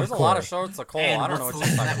 There's a lot of shorts of coal. And I don't know what's what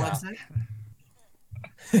the you're link to talking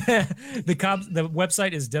that about. website? The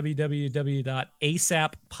website is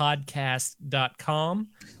www.asappodcast.com.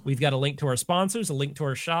 We've got a link to our sponsors, a link to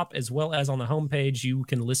our shop, as well as on the homepage, you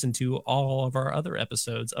can listen to all of our other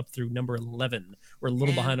episodes up through number 11. We're a little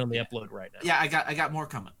And- behind on the upload right now. Yeah, I got more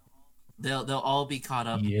coming. They'll all be caught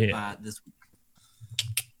up this week.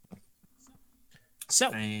 So,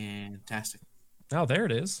 Fantastic. oh, there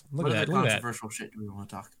it is. Look What at other that. Look at that. controversial shit do we want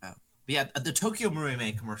to talk about? But yeah, the Tokyo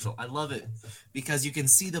Marui commercial. I love it because you can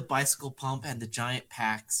see the bicycle pump and the giant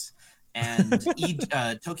packs. And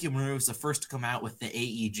Tokyo Marui was the first to come out with the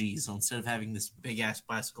AEG. So instead of having this big ass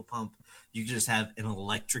bicycle pump, you just have an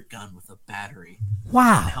electric gun with a battery.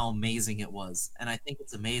 Wow. And how amazing it was. And I think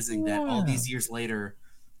it's amazing that all these years later,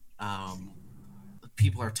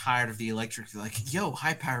 people are tired of the electric. They're like, yo,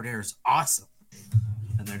 high powered air is awesome.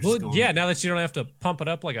 And they're just Well, going yeah, now that you don't have to pump it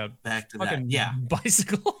up like a back to fucking that. Yeah.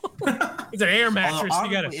 bicycle. It's an air Although, mattress.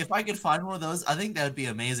 You got honestly, if I could find one of those, I think that would be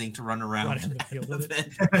amazing to run around Run in the field with it.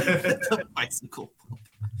 the bicycle.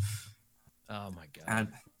 Oh my god. And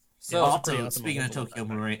So, also, pretty awesome. speaking of I'll look Tokyo at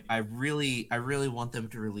that. Marui, I really want them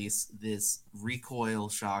to release this Recoil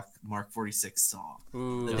Shock Mark 46 saw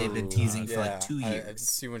ooh, that they've been teasing for like 2 I years.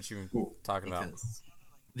 see what you're talking about. Because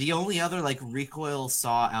the only other like recoil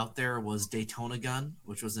saw out there was Daytona Gun,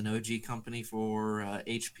 which was an OG company for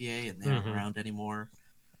HPA, and they aren't Mhm. around anymore.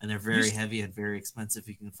 And they're very heavy and very expensive.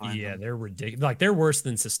 You can find Yeah, them. they're ridiculous. Like they're worse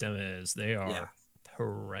than Sistema is. They are Yeah.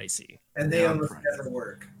 pricey. and they Yeah, almost right. never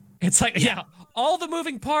work. It's like yeah, all the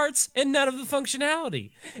moving parts and none of the functionality.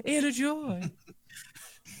 And a joy.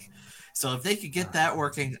 So if they could get that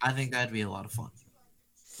working, I think that'd be a lot of fun.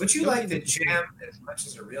 Would you like the jam as much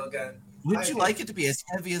as a real gun? Would you like it to be as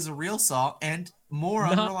heavy as a real saw and more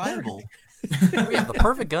Not unreliable? We have the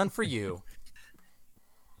perfect gun for you.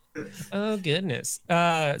 Oh goodness.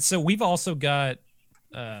 So we've also got.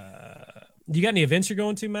 You got any events you're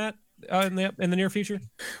going to, Matt, in the near future?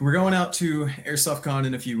 We're going out to Airsoft Con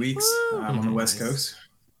in a few weeks on the West Nice. Coast.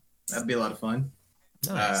 That'd be a lot of fun.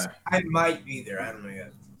 Nice. I might be there. I don't know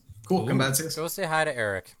yet. Cool. Come by and see us. Go say hi to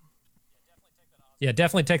Eric. Yeah,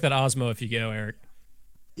 definitely take that Osmo if you go, Eric.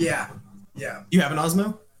 Yeah. You have an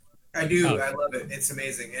Osmo? I do. Oh. I love it. It's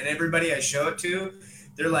amazing. And everybody I show it to,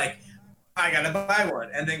 they're like, I gotta buy one.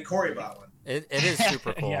 And then Corey bought one. It is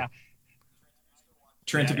super cool. Yeah.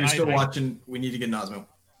 Trent, Yeah, if you're still I- watching, we need to get an Osmo.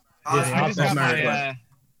 Awesome. I just That's got my my request.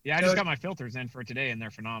 I just got my filters in for today, and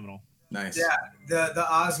they're phenomenal. Nice. Yeah, the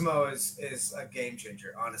Osmo is a game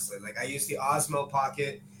changer, honestly. Like I use the Osmo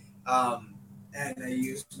Pocket, and I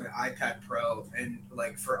use my iPad Pro, and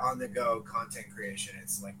like for on the go content creation,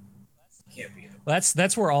 it's like Can't beat them.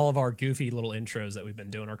 That's where all of our goofy little intros that we've been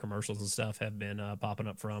doing, our commercials and stuff, have been popping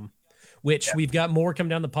up from. Which we've got more coming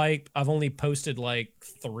down the pipe. I've only posted like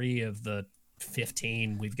 3 of the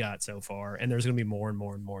 15 we've got so far, and there's going to be more and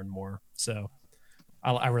more and more and more. So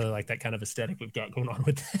I really like that kind of aesthetic we've got going on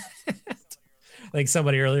with that. Like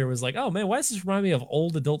somebody earlier was like, "Oh man, why does this remind me of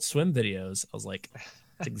old Adult Swim videos?" I was like,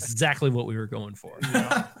 "It's exactly what we were going for."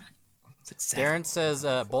 Exactly. Darren says,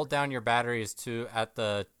 "Bolt down your batteries at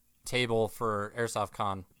the table for Airsoft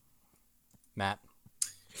Con." Matt.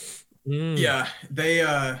 Yeah, they.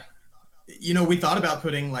 We thought about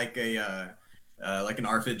putting like an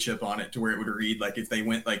RFID chip on it to where it would read like if they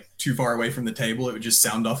went like too far away from the table, it would just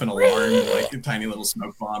sound off an alarm, like a tiny little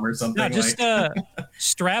smoke bomb or something. No, just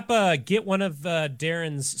get one of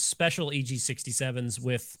Darren's special EG67s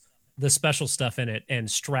with the special stuff in it and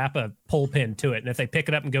strap a pull pin to it. And if they pick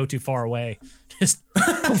it up and go too far away, just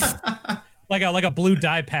like a blue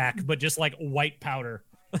dye pack, but just like white powder.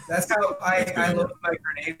 That's how I load my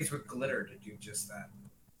grenades with glitter to do just that.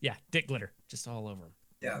 Yeah, dick glitter, just all over him.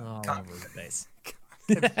 Yeah, all over the face.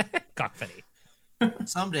 Cockfitty.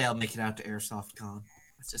 Someday I'll make it out to Airsoft Con.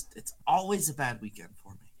 It's always a bad weekend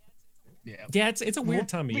for me. Yeah, it's a weird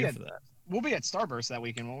time of year for that. We'll be at Starburst that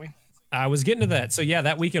weekend, won't we? I was getting to that. So yeah,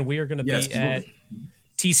 that weekend we are going to be at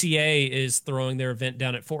TCA is throwing their event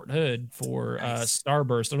down at Fort Hood for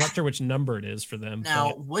Starburst. I'm not sure which number it is for them.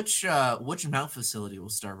 Now, which mount facility will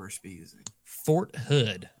Starburst be using? Fort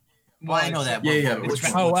Hood. Well, I know that. Yeah.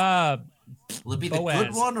 Will it be the Boaz.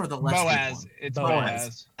 good one or the less good Boaz. one? It's Boaz.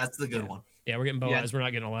 Boaz. That's the good one. Yeah, we're getting Boaz. Yeah. We're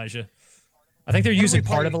not getting Elijah. I think they're What using did we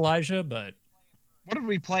part play? of Elijah, but What did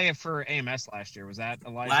we play for AMS last year? Was that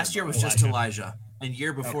Elijah? Last year was just Elijah, and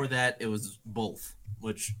year before that it was both,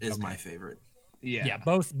 which is my favorite. Yeah.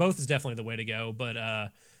 both is definitely the way to go.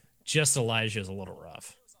 But just Elijah is a little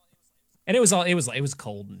rough, and it was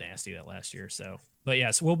cold and nasty that last year. So, but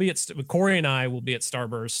yes, we'll be at Corey and I will be at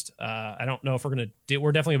Starburst. I don't know if we're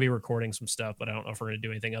we're definitely gonna be recording some stuff, but I don't know if we're gonna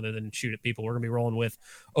do anything other than shoot at people. We're gonna be rolling with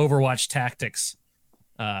Overwatch Tactics,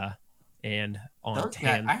 and on Those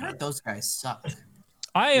guys, I heard those guys suck.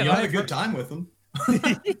 I You had a good time with them.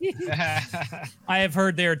 I have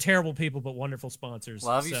heard they are terrible people, but wonderful sponsors.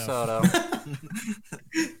 Love you, Soto.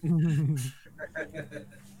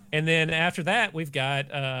 And then after that, we've got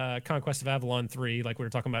Conquest of Avalon 3, like we were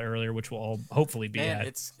talking about earlier, which will all hopefully be Man, at.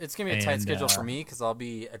 it's gonna be a tight And, schedule for me because I'll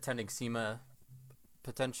be attending SEMA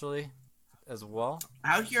potentially as well.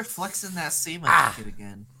 Out here flexing that SEMA ticket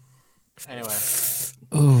again. Anyway,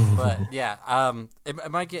 but yeah,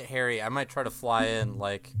 it might get hairy. I might try to fly in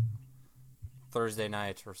like Thursday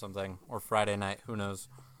night or something, or Friday night. Who knows?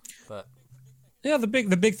 But Yeah, the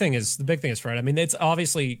big thing is Friday. I mean, it's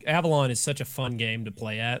obviously Avalon is such a fun game to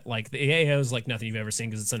play at. Like the AAO is like nothing you've ever seen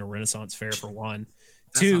because it's in a Renaissance fair for one.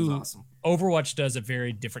 That Two, sounds awesome. Overwatch does a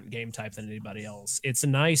very different game type than anybody else. It's a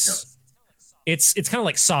nice, it's kind of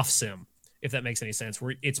like soft sim, if that makes any sense.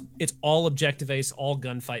 Where it's all objective based, all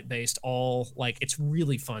gunfight based, all like it's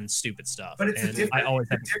really fun, stupid stuff. But it's a And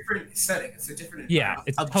different setting. It's a different yeah,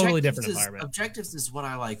 it's a totally different is, environment. Objectives is what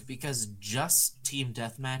I like because just team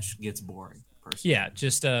deathmatch gets boring. Personally. Yeah,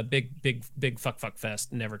 just a big fuck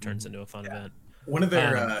fest never turns into a fun event. One of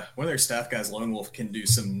their staff guys, Lone Wolf, can do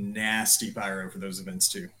some nasty pyro for those events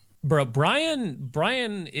too. Bro,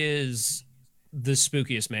 Brian is the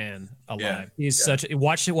spookiest man alive. Yeah, He's such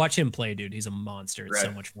watch him play, dude. He's a monster. It's so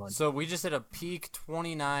Right. much fun. so we just hit a peak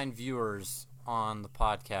 29 viewers on the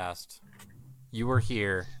podcast. You were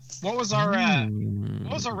here. What was our record?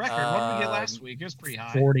 What did we get last week? It was pretty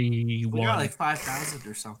high. 41. We got like 5,000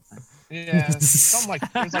 or something. Yeah, something like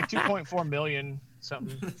it was like 2.4 million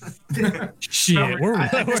something. Shit,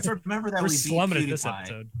 I just remember that we're we beat slumming it this PewDiePie.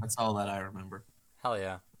 episode. That's all that I remember. Hell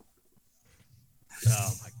yeah.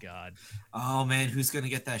 Oh my god. Oh man, who's gonna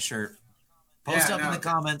get that shirt? Post Yeah, up in no. the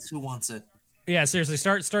comments who wants it. Yeah, seriously,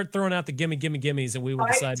 start throwing out the gimmies, and we will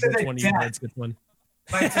Fight decide to which the one of you death. guys gets one.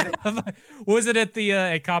 Fight to the- Was it at the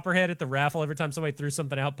at Copperhead at the raffle? Every time somebody threw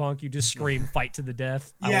something out, Punk, you just scream "fight to the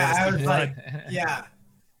death." Yeah, I want us to was blood. like, yeah.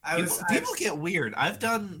 People get weird. I've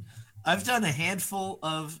done a handful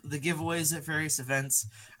of the giveaways at various events,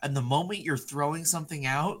 and the moment you're throwing something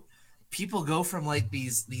out, people go from like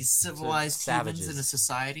these civilized humans savages. in a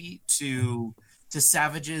society to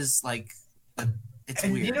savages. Like it's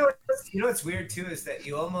And weird. you know what's weird too is that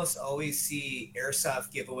you almost always see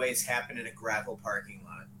airsoft giveaways happen in a gravel parking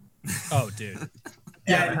lot. Oh, dude.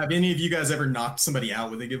 Yeah, have any of you guys ever knocked somebody out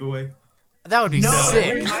with a giveaway? That would be No.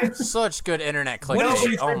 sick. Such good internet What did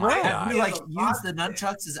clickbait. you Oh think, my bro? Have god. you like Yeah, use the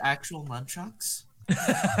nunchucks as actual nunchucks?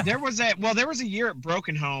 There was a year at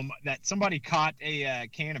Broken Home that somebody caught a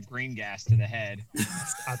can of green gas to the head.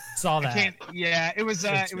 I saw that. It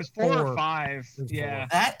was 4 or 5. Yeah.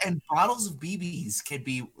 That and bottles of BBs can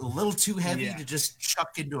be a little too heavy to just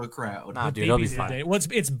chuck into a crowd. Nah, dude, it'll be fine. Well,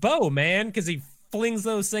 it's Bo, man, because he flings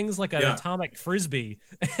those things like an atomic frisbee,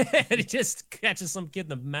 and he just catches some kid in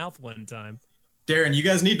the mouth one time. Darren, you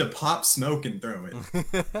guys need to pop smoke and throw it.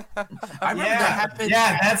 I remember that happened.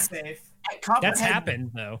 Yeah, that's safe. That's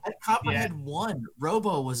happened though. At Copperhead 1,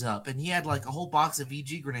 Robo was up and he had like a whole box of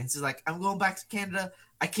EG grenades. He's like, I'm going back to Canada.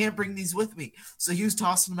 I can't bring these with me. So he was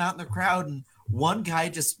tossing them out in the crowd, and one guy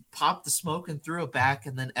just popped the smoke and threw it back,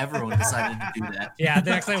 and then everyone decided to do that. Yeah,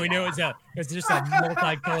 the next thing we knew, it was just a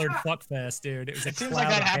multicolored fuck fest, dude. It was a seems cloud like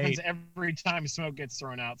that of happens hate. every time smoke gets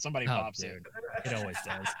thrown out. Somebody pops it. It always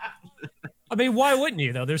does. I mean, why wouldn't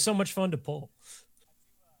you though? There's so much fun to pull.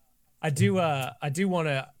 I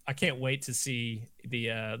can't wait to see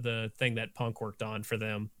the thing that Punk worked on for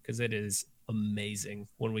them, because it is amazing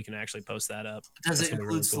when we can actually post that up. Does That's it gonna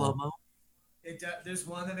be include really cool. slow-mo? There's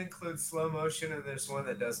one that includes slow motion, and there's one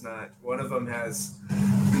that does not. One of them has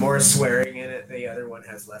more swearing in it. The other one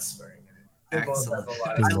has less swearing in it. They both have a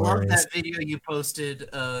lot of I love Glorious. that video you posted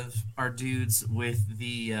of our dudes with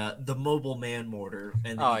the mobile man mortar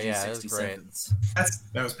and the Oh, EG yeah, it was great. 67s.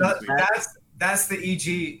 That was pretty sweet. That's the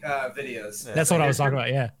EG videos. Yeah. That's what I was talking about.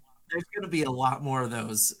 Yeah. There's going to be a lot more of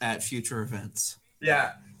those at future events.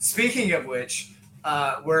 Yeah. Speaking of which,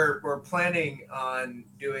 we're planning on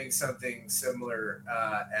doing something similar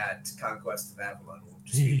at Conquest of Avalon.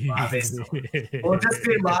 We'll just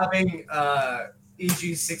be lobbing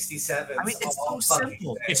EG67s. I mean, it's all so fucking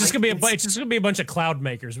simple. day. It's just gonna be a bunch of cloud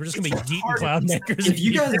makers. We're just gonna be It's yeeting hard. cloud makers. If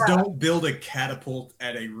you guys don't build a catapult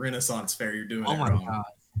at a Renaissance fair, you're doing Oh it my wrong. god!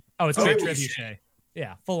 Oh, it's gonna be Holy trebuchet.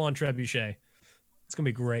 Yeah, full on trebuchet. It's gonna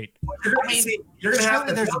be great. You're gonna, you're gonna have Surely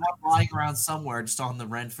to there's one lying around somewhere just on the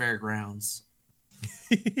Ren Fairgrounds.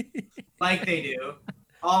 like they do,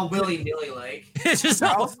 all willy nilly like. It's just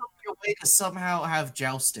There's all, also a way to somehow have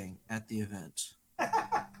jousting at the event.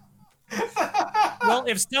 well,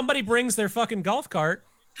 if somebody brings their fucking golf cart,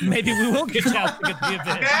 maybe we will get jousting at the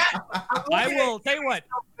event. I will tell you what,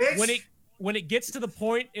 when it gets to the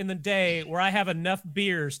point in the day where I have enough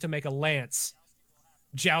beers to make a lance,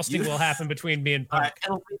 jousting will happen between me and Punk.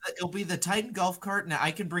 It'll be the Titan golf cart, and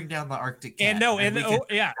I can bring down the Arctic Cat. And no, we and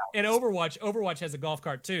can- and Overwatch has a golf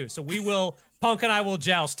cart too. So Punk and I will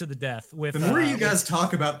joust to the death with. The more you guys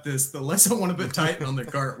talk about this, the less I want to put Titan on the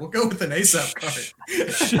cart. We'll go with an ASAP cart.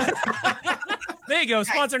 There you go,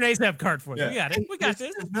 sponsor an ASAP cart for you. Yeah. We got it. We got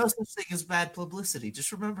this. There's no such thing as bad publicity.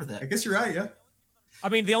 Just remember I that. guess you're right, yeah. I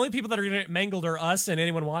mean, the only people that are going to get mangled are us and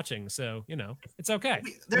anyone watching. So it's okay.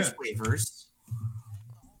 There's waivers,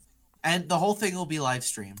 and the whole thing will be live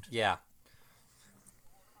streamed. Yeah.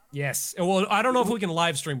 Yes. Well, I don't know if we can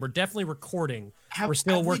live stream. We're definitely recording. We're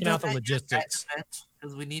still working out the logistics.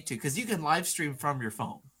 Because we need to. Because you can live stream from your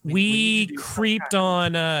phone. We need to do creeped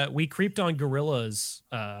on Gorilla's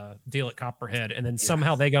deal at Copperhead, and then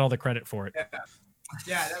somehow they got all the credit for it.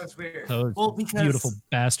 Yeah, that was weird. Those Well, because- beautiful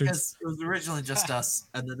bastards. Because it was originally just us,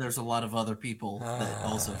 and then there's a lot of other people that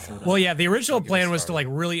also showed up. Well, yeah, the original Don't get me plan was to started.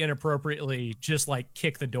 like really inappropriately just like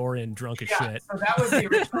kick the door in drunk as shit So that was the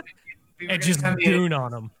original. We were and gonna just come in goon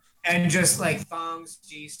on them. and just like thongs,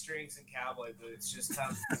 G-strings, and cowboy boots, just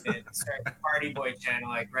come and start the party boy channel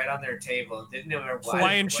like right on their table. Didn't know why.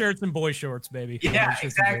 Hawaiian shirts and boy shorts, baby. Yeah, Hawaiian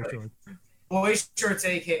shirts and boy exactly. shorts. Boy shorts,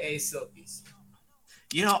 aka silkies.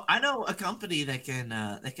 You know, I know a company that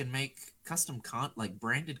can make custom like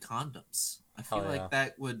branded condoms. I feel Hell yeah. like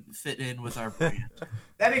that would fit in with our brand.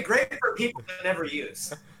 That'd be great for people to never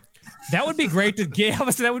use. That would be great to get.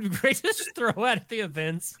 That would be great to just throw out at the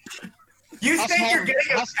events. You think you're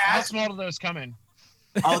getting a how pass? small do those come in?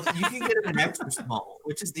 Oh, you can get an extra small,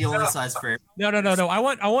 which is the only size for. No. I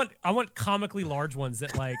want comically large ones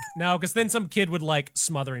that like no, because then some kid would like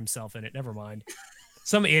smother himself in it. Never mind.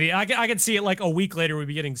 Some idiot. I could see it like a week later we'd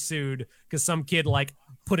be getting sued because some kid like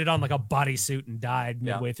put it on like a bodysuit and died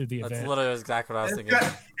midway through the That's event. literally exactly what I was It's thinking. got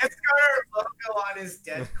our logo on his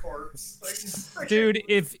dead corpse. Like, just like- Dude,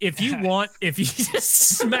 if you want, if you just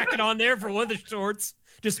smack it on there for one of the shorts,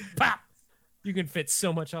 just pop. You can fit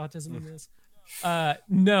so much autism in this.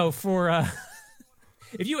 No, for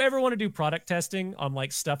if you ever want to do product testing on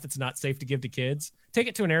like stuff that's not safe to give to kids, take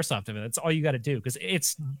it to an airsoft event. That's all you got to do because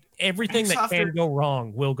it's everything that can Airsofters go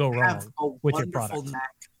wrong will go Have wrong a with your wonderful product.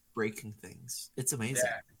 knack breaking things. It's amazing.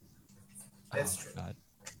 Yeah, that's true. God,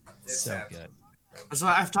 It's so sad. good. So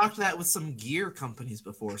I've talked that with some gear companies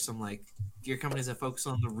before. Some like gear companies that focus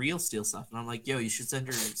on the real steel stuff, and I'm like, "Yo, you should send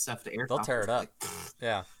your stuff to Airsoft." They'll tear it up. Like,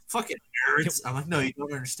 Yeah. fucking I'm like, no, you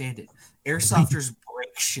don't understand it. Airsofters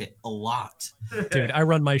break shit a lot. Dude, I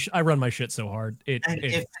run my shit so hard. And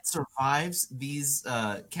if it survives these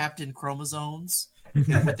Captain Chromosomes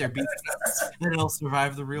with their beats, then it'll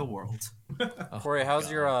survive the real world. Corey, how's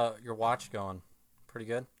your watch going? Pretty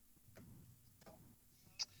good.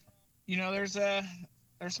 You know, there's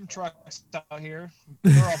some trucks out here.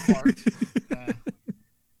 They're all parked.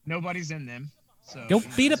 Nobody's in them. So Go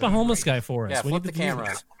beat up a homeless guy for us. Yeah, We flip need the to do camera.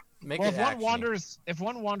 this. Make well, it if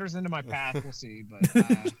one wanders into my path, we'll see.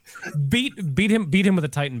 But Beat him with a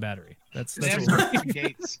Titan battery. That's they have what some big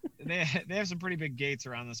gates. They have some pretty big gates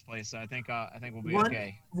around this place, so I think we'll be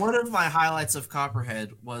okay. One of my highlights of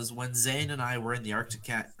Copperhead was when Zane and I were in the Arctic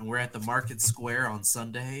Cat and we're at the Market Square on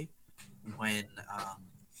Sunday when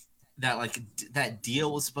that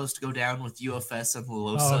deal was supposed to go down with UFS and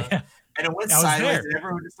LaLosa. Oh, yeah. And it went I was sideways there. and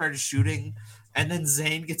everyone just started shooting. And then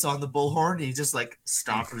Zane gets on the bullhorn and he's just like,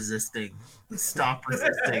 stop resisting. Stop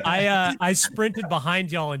resisting. I sprinted behind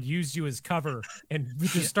y'all and used you as cover, and we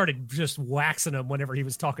just started just waxing him whenever he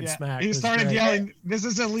was talking smack. He It was started great. yelling, "This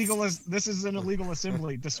is illegal! This is an illegal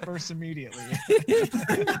assembly! Disperse immediately!"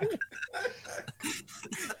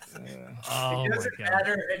 Oh It my doesn't god!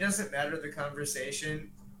 matter. It doesn't matter the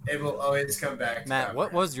conversation. It will always come back to Matt, what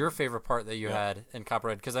Copperhead. was your favorite part that you had in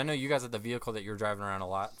Copperhead? Because I know you guys had the vehicle that you're driving around a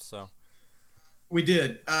lot. So We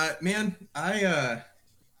did. Man, I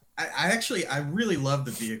actually really love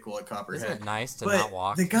the vehicle at Copperhead. isn't it nice to but not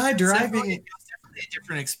walk? the guy It driving was definitely a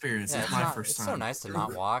different experience. Yeah, It's it's my not- first it's time. so nice to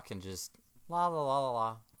not walk and just la la la la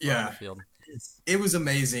la. Yeah. on the field. it was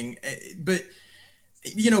amazing. But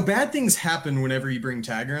you know, bad things happen whenever you bring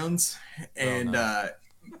tag rounds. And no.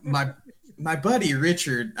 my buddy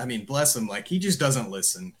Richard, I mean, bless him, like he just doesn't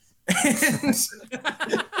listen. And-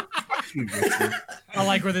 I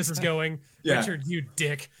like where this is going. Yeah. Richard, you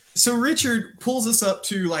dick. So Richard pulls us up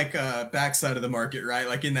to like backside of the market, right?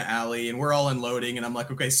 Like in the alley, and we're all unloading, and I'm like,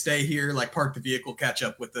 okay, stay here, like park the vehicle, catch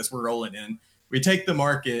up with us. We're rolling in. We take the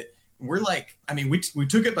market. We're like, I mean, we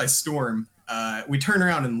took it by storm. We turn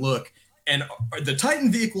around and look, and the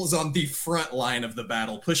Titan vehicle is on the front line of the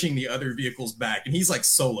battle, pushing the other vehicles back, and he's like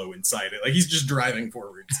solo inside it, like he's just driving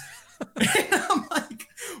forwards. And I'm like,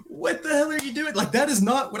 what the hell are you doing? Like, that is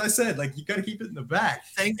not what I said. Like, you got to keep it in the back.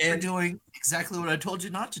 Thanks And- for doing exactly what I told you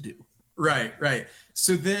not to do. Right.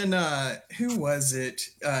 So then, who was it?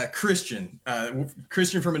 Christian.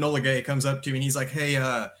 Christian from Enola Gay comes up to me and he's like, "Hey,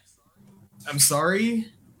 I'm sorry."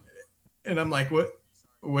 And I'm like, "What?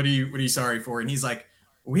 What are you sorry for?" And he's like,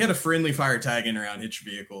 "We had a friendly fire tagging around Hitch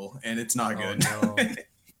vehicle, and it's not good." Oh, no.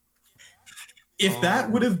 If that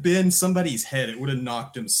would have been somebody's head, it would have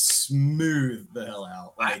knocked him smooth the hell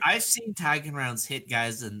out. Like, I've seen tagging rounds hit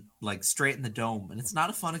guys and like straight in the dome, and it's not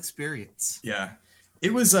a fun experience. yeah,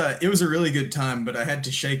 it was a really good time, but I had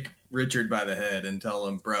to shake Richard by the head and tell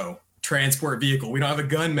him, "Bro, transport vehicle. We don't have a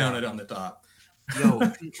gun mounted on the top." Yo,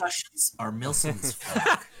 concussions are Milson's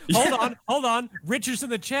fault. Hold on. Richard's in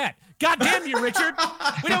the chat. God damn you, Richard.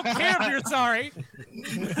 We don't care if you're sorry.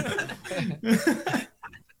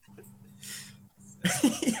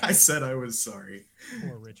 I said I was sorry.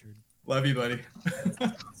 Poor Richard. Love you, buddy.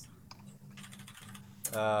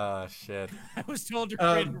 Shit. I was told to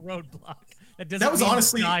create a roadblock. That That was mean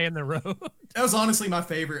honestly- die in the road. That was honestly my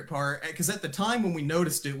favorite part, because at the time when we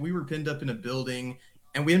noticed it, we were pinned up in a building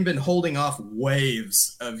and we had been holding off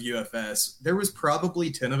waves of UFS. There was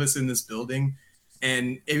probably 10 of us in this building,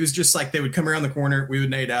 and it was just like they would come around the corner, we would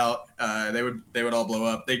nade out, they would all blow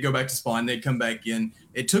up, they'd go back to spawn, they'd come back in.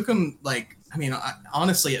 It took them like, I mean,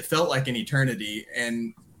 honestly, it felt like an eternity,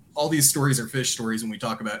 and all these stories are fish stories when we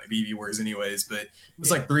talk about BB Wars anyways, but it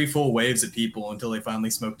was like 3 full waves of people until they finally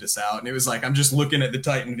smoked us out. And it was like, I'm just looking at the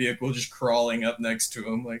Titan vehicle, just crawling up next to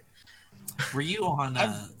him. Like, Were you on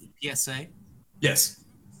PSA? yes.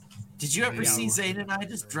 Did you ever see Zane and I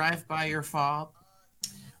just drive by your fob?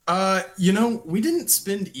 You know, we didn't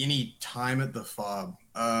spend any time at the fob.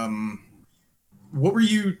 What were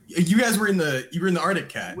you guys were in the Arctic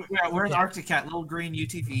Cat. We're in the Arctic Cat, little green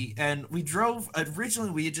UTV, and we drove. Originally,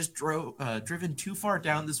 we had just driven too far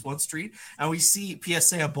down this one street, and we see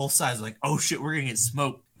PSA on both sides. Like, oh shit, we're gonna get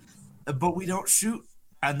smoked, but we don't shoot,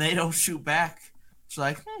 and they don't shoot back. It's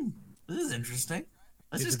like, this is interesting.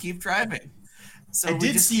 Let's just keep driving. So I we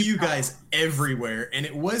did just see keep you driving. guys everywhere, and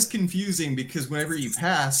it was confusing because whenever you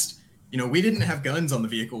passed, you know, we didn't have guns on the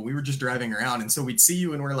vehicle. We were just driving around, and so we'd see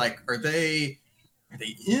you, and we're like, are they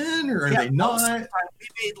in or are they most of the not? time, we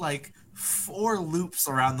made like 4 loops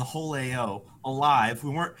around the whole AO alive. We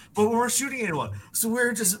weren't shooting anyone, so we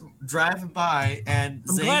were just driving by. And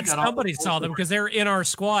I'm Zane glad got off somebody the saw them because they're in our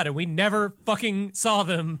squad and we never fucking saw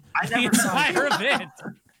them I the never saw them. entire event.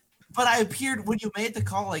 But I appeared when you made the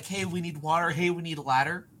call, like, hey, we need water. Hey, we need a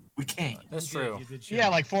ladder. We can't. That's true. Yeah,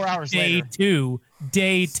 like 4 hours Day later.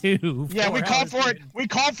 Day two. Yeah, 4 we called hours for it. later. We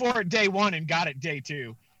called for it day 1 and got it day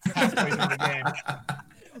 2. Halfway through the game.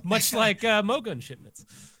 Much like Mogun shipments.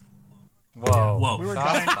 Whoa. Whoa. We were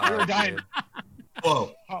Stop, dying. We were dying. dude.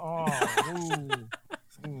 Whoa.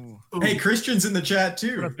 Ooh. Hey, Christian's in the chat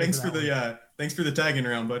too. Put a Thanks picture for of the tagging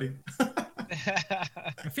round, buddy.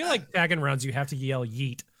 I feel like tagging rounds, you have to yell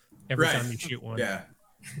yeet every Right. time you shoot one. Yeah.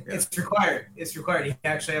 It's required. It's required. You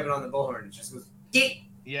actually have it on the bullhorn. It just goes, yeet.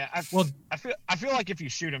 Yeah, I feel like if you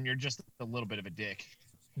shoot him, you're just a little bit of a dick.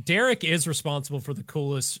 Derek is responsible for the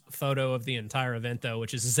coolest photo of the entire event, though,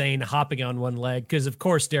 which is Zane hopping on one leg. Because, of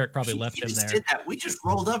course, Derek probably left He him just there. did that. We just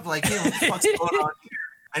rolled up like, hey, what the fuck's going on here?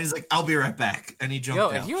 And he's like, I'll be right back. And he jumped Yo,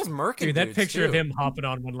 out. and he was murking Dude, that dudes, picture of too. him hopping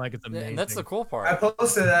on one leg is amazing. And that's the cool part. I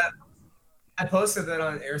posted that. I posted that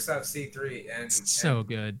on Airsoft C3, and, so and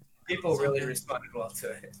good. people really responded well to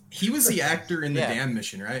it. He was the actor in the Yeah. Damn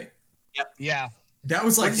mission, right? Yeah. That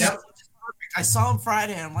was like Yep. I saw him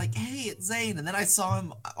Friday, and I'm like, hey, it's Zane. And then I saw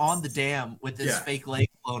him on the dam with his Yeah. fake leg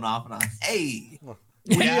blown off, and I'm like, hey.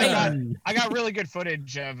 Yeah, I got really good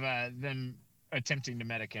footage of them attempting to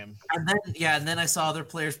medic him. And then I saw other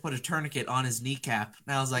players put a tourniquet on his kneecap,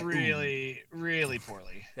 and I was like, ooh. Really, really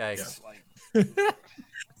poorly. Yikes. Like,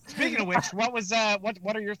 speaking of which,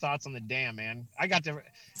 what are your thoughts on the dam, man?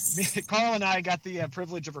 Carl and I got the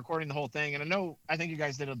privilege of recording the whole thing, and I think you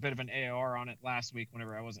guys did a bit of an AR on it last week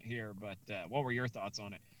whenever I wasn't here. But what were your thoughts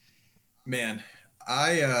on it? Man,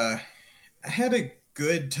 I had a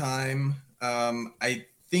good time. I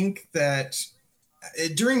think that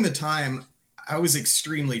during the time I was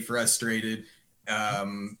extremely frustrated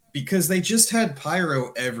because they just had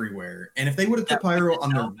pyro everywhere, and if they would have put pyro on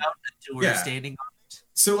the we're standing on it.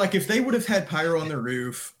 so like if they would have had pyro on the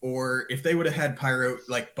roof, or if they would have had pyro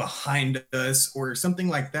like behind us or something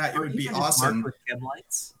like that, it would be Even just awesome. marked with chem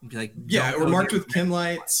lights. Be like, Yeah, don't or go marked near with chem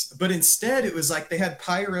lights. But instead, it was like they had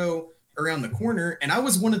pyro around the corner, and I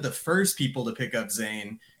was one of the first people to pick up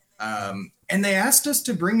Zane. And they asked us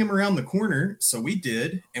to bring him around the corner, so we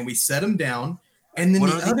did, and we set him down. And then What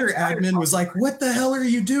the are these other fires admin was like, "What the hell are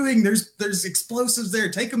you doing? There's explosives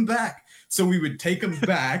there. Take him back." So we would take him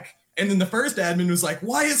back. And then the first admin was like,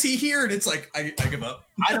 "Why is he here?" And it's like, I give up.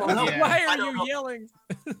 I don't know. Yeah. Why I are don't you know. yelling?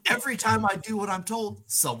 Every time I do what I'm told,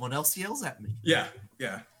 someone else yells at me. Yeah.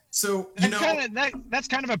 So you know, That's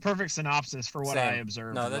kind of a perfect synopsis for what I Same.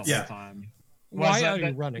 observed No, the that's- whole Yeah. time. Why Was are you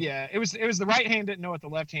running? Yeah, it was the right hand didn't know what the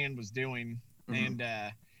left hand was doing, Mhm.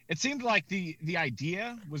 and it seemed like the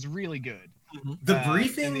idea was really good. the and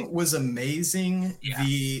briefing it- was amazing. Yeah.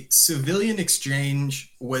 The civilian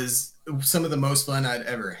exchange was some of the most fun I'd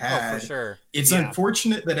ever Oh, had. for sure. It's Yeah.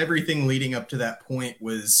 unfortunate that everything leading up to that point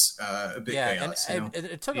was a bit Yeah, chaos. and You know?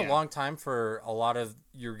 it took Yeah. a long time for a lot of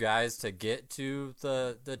your guys to get to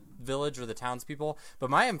the village or the townspeople. But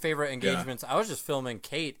my favorite engagements, I was just filming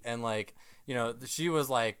Kate, and like, you know, she was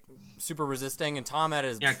like super resisting, and Tom had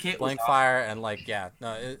his Yeah, Kate was blank fire, and like, yeah,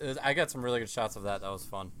 no, I got some really good shots of that. That was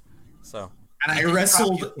fun. So And I think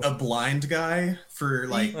wrestled probably- a blind guy for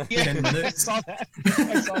like Yeah, 10 I minutes. saw that.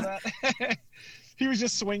 I saw that. He was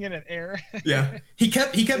just swinging at air. Yeah, he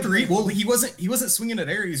kept well, he wasn't swinging at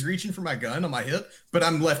air. He was reaching for my gun on my hip, but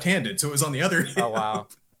I'm left-handed, so it was on the other. oh wow,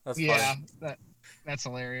 that's Yeah, funny. that's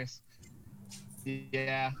hilarious.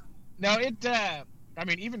 Yeah. No, I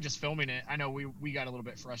mean, even just filming it, I know we got a little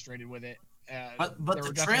bit frustrated with it. But there the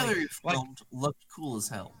were trailer definitely- you filmed looked cool as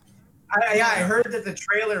hell. I heard that the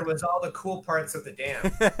trailer was all the cool parts of the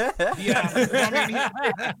dam. Yeah. I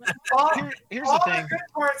mean, All, here's all the the thing. good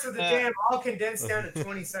parts of the Uh, dam all condensed down to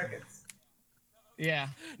 20 seconds. Yeah.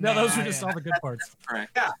 No, those are I- just all the good parts.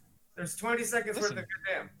 Correct. There's 20 seconds worth of Listen.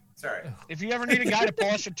 good dam. Sorry. If you ever need a guy to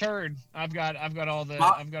polish a turd, I've got all the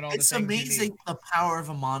Well, I've got all It's the things you amazing need. the power of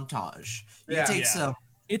a montage. You Yeah. take Yeah. some,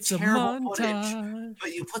 It's a Terrible footage. montage.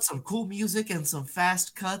 but you put some cool music and some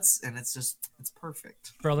fast cuts, and it's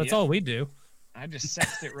perfect. Bro, that's Yeah. all we do. I just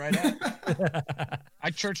sexed it right up. I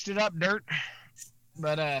churched it up dirt.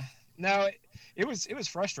 But no, it was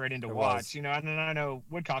frustrating to It watch, was. you know. And I know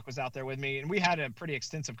Woodcock was out there with me, and we had a pretty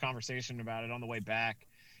extensive conversation about it on the way back.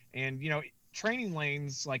 And you know, training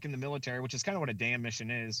lanes like in the military, which is kind of what a dam mission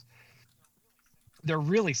is, they're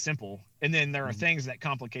really simple, and then there are things that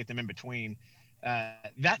complicate them in between.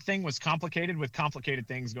 That thing was complicated with complicated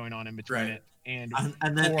things going on in between Right. it, and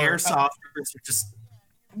And then Or- airsofters are just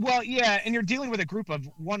well, yeah, and you're dealing with a group of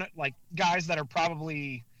like guys that are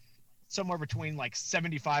probably somewhere between like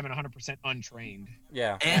 75 and 100% untrained.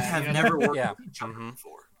 Yeah. and have you know, never worked yeah. with each other Mhm.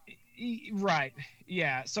 before. Right.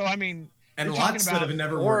 Yeah. So I mean, And You're lots talking that have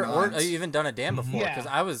never or worn odds. even done a dam before. Yeah.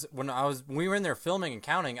 Because when we were in there filming and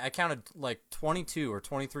counting, I counted like 22 or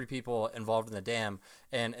 23 people involved in the dam,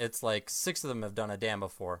 and it's like 6 of them have done a dam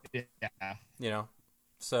before. Yeah. You know,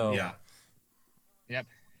 so Yeah. Yep.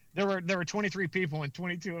 There were 23 people and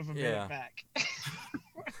 22 of them made Yeah. it back.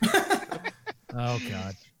 Oh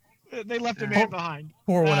God, They left a man behind.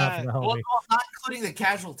 pour one out for the Well, homie. no, not including the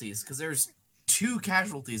casualties, because there's 2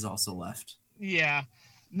 casualties also left. Yeah.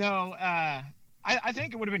 No, I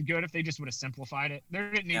think it would have been good if they just would have simplified it. There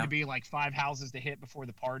didn't need Yeah. to be like 5 houses to hit before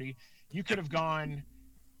the party. You could have gone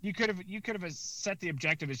you could have set the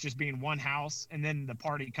objective as just being 1 house, and then the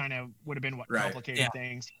party kind of would have been what Right. complicated Yeah.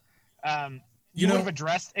 things. You You know- would have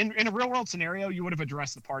addressed in a real world scenario. You would have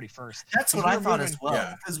addressed the party first. That's what We're I thought moving- as well.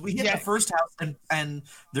 Yeah. Because we hit Yeah. the first house and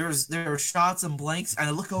there are shots and blanks, and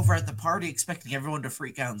I look over at the party expecting everyone to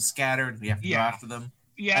freak out and scatter, and we have to go Yeah. after them.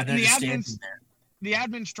 Yeah, And and they're the just standing admins there. the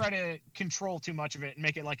admins try to control too much of it and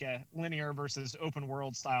make it like a linear versus open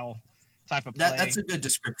world style type of play. That's a good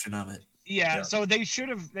description of it. Yeah, Yeah. so they should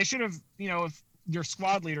have, if your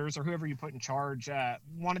squad leaders or whoever you put in charge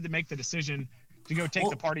wanted to make the decision to go take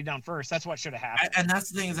Well- the party down first, that's what should have happened. And that's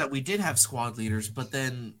the thing, is that we did have squad leaders, but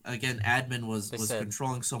then again, admin was They said,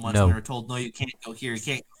 controlling so much. "No." We were told, no, you can't go here, you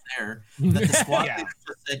can't go there. That the squad Yeah. leaders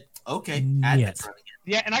just said, okay, admin's Yes. running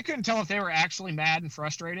it. Yeah, and I couldn't tell if they were actually mad and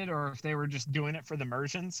frustrated or if they were just doing it for the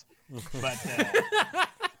immersions. But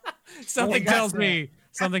Something got tells the- me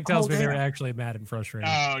they whole were day. actually mad and frustrated.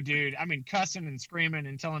 oh, dude, I mean, cussing and screaming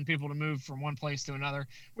and telling people to move from one place to another,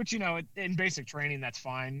 which in basic training that's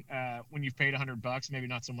fine. When you've paid $100, maybe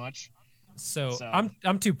not so much. So So-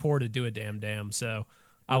 I'm too poor to do a dam, so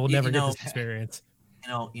I will You never get know- this experience.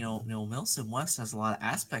 You know, Milson West has a lot of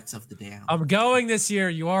aspects of the dam. I'm going this year.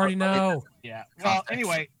 You already know. Yeah. Well, Context.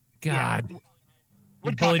 anyway, God, you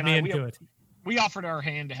Woodcock bullied and me I, into it. we offered our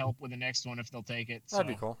hand to help with the next one if they'll take it. that'd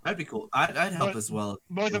so. be cool. That'd be cool. I'd help But as well. if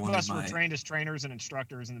Both they of wanted us were my- trained as trainers and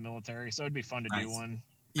instructors in the military, so it'd be fun to do Nice. one.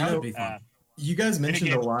 You That know, would be fun. you guys mentioned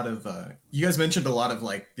again- a lot of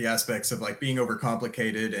like the aspects of like being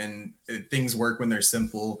overcomplicated and things work when they're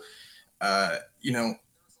simple.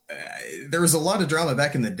 There was a lot of drama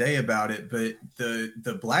back in the day about it, but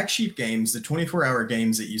the Black Sheep games, the 24-hour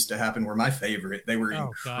games that used to happen, were my favorite. They were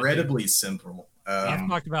Oh, God, incredibly simple. I've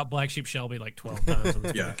talked about Black Sheep Shelby like 12 times on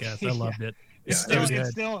this Yeah. podcast. I loved it. It's Yeah, it still, was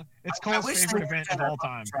it's still, it's I Cole's wish they favorite would event have of all a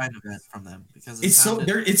time. Try an event from them because It's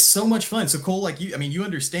sounded- it's so much fun. So Cole, like you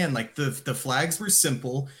understand, like the flags were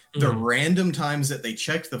simple. The Mhm. random times that they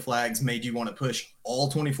checked the flags made you want to push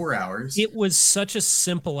all 24 hours. It was such a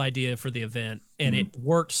simple idea for the event, and it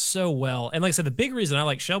worked so well. And like I said, the big reason I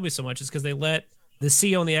like Shelby so much is because they let the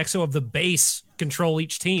CO and the XO of the base control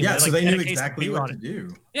each team. Yeah, so like, they knew dedicated exactly beat what on to it.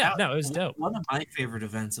 do. Yeah, no, it was dope. One of my favorite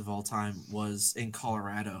events of all time was in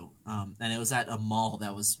Colorado, and it was at a mall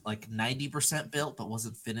that was like 90% built but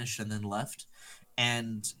wasn't finished and then left.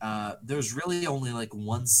 And there was really only like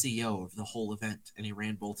one CO of the whole event, and he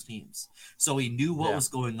ran both teams. So he knew what Yeah. was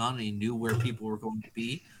going on, and he knew where people were going to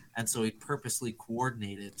be, and so he purposely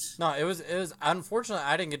coordinated. No, it was unfortunately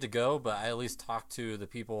I didn't get to go, but I at least talked to the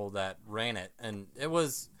people that ran it, and it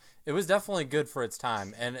was definitely good for its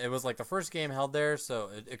time. And it was like the first game held there, so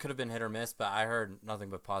it could have been hit or miss, but I heard nothing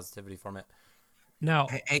but positivity from it. Now,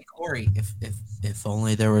 Hey Corey, if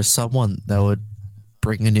only there was someone that would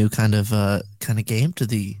bring a new kind of game to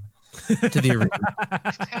the arena.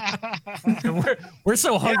 we're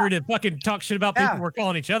so hungry to fucking talk shit about people. We're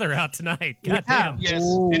calling each other out tonight. God damn. Yes,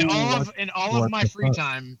 in all of my free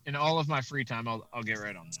time, I'll get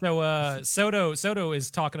right on that. So Soto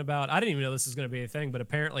is talking about. I didn't even know this is going to be a thing, but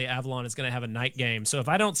apparently Avalon is going to have a night game. So if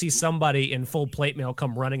I don't see somebody in full plate mail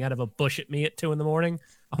come running out of a bush at me at 2 a.m,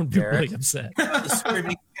 I'm gonna be Garrett? really upset. The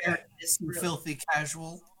screaming parrot is filthy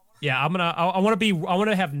casual. Yeah, I want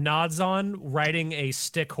to have Nods on riding a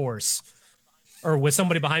stick horse, or with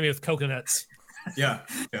somebody behind me with coconuts, Yeah.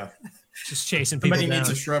 just chasing people Somebody down. needs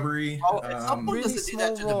a shrubbery. If someone really doesn't do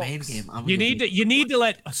that to the small main rocks. game, You need to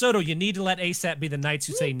let Soto. You need to let ASAP be the knights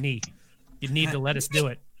who say knee. You need to let us do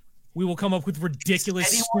it. We will come up with ridiculous,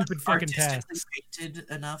 stupid fucking tasks. artistically painted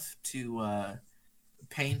enough to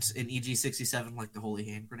paint an EG-67 like the Holy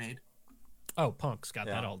Hand Grenade. Oh, Punk's got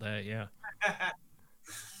that Yeah. all day. Yeah.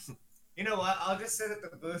 You know what? I'll just sit at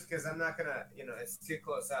the booth because I'm not gonna, it's too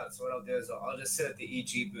close out. So what I'll do is I'll just sit at the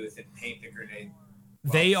EG booth and paint the grenade.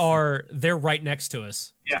 They're right next to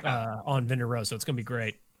us. Yeah. On Vendor Row, so it's gonna be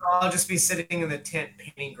great. I'll just be sitting in the tent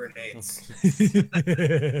painting grenades.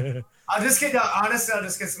 I'll just get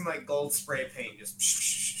some like gold spray paint, just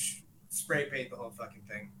spray paint the whole fucking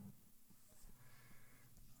thing.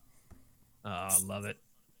 Oh, I love it.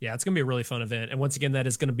 Yeah, it's going to be a really fun event. And once again, that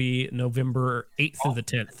is going to be November 8th through the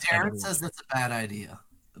 10th. Darren says that's a bad idea,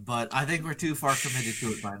 but I think we're too far committed to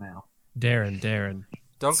it by now. Darren.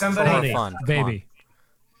 Don't Somebody- control our fun. Come Baby.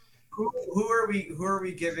 Who are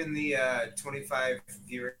we giving the 25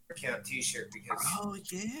 viewer count T-shirt? Because Oh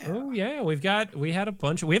yeah. Oh, yeah. We have a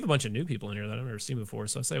bunch of new people in here that I've never seen before.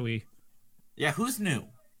 So I say Yeah, who's new?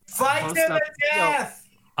 fight Post them up- to death.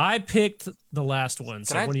 I picked the last one.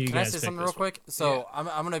 So Can one of you I guys say pick something this real one. quick? So I'm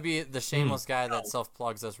gonna be the shameless guy that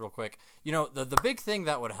self-plugs us real quick. You know, the big thing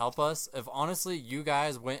that would help us if honestly you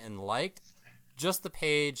guys went and liked just the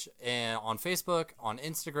page and on Facebook, on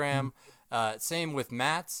Instagram. Same with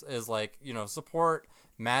Matt's is like, you know, support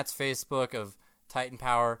Matt's Facebook of Titan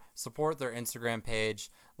Power, support their Instagram page.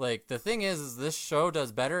 Like the thing is this show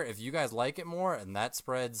does better if you guys like it more, and that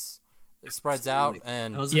spreads out.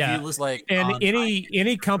 And Those of Yeah, you listening like- And on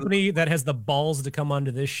any company that has the balls to come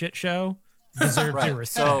onto this shit show deserves your right.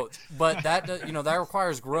 respect. So, but that you know that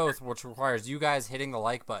requires growth, which requires you guys hitting the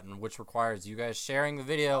like button, which requires you guys sharing the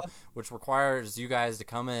video, which requires you guys to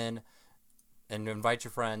come in and invite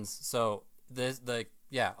your friends. So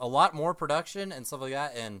a lot more production and stuff like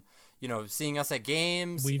that, and you know, seeing us at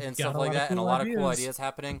games We've and got stuff a like lot of that, and a cool lot of cool ideas. ideas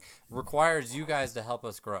happening requires you guys to help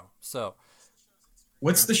us grow. So,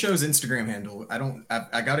 What's the show's Instagram handle?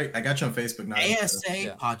 I got it. I got you on Facebook. Not ASA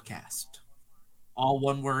Yeah. podcast. All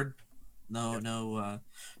one word. No No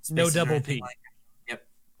spaces or double anything P. like that. Yep.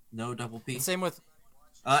 No double P. and same with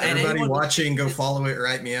And Everybody anyone watching, go listening follow it.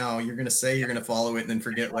 Write me out. You're gonna say you're gonna follow it and then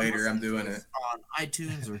forget later. I'm doing it. on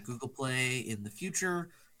iTunes or Google Play in the future.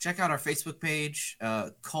 Check out our Facebook page.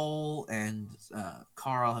 Cole and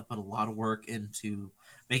Carl have put a lot of work into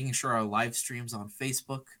making sure our live streams on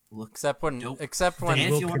Facebook look. except when Dope. except They when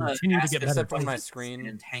And will if you want continue to ask get us better. except when my questions screen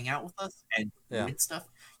and hang out with us and Yeah. win stuff,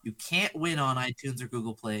 you can't win on iTunes or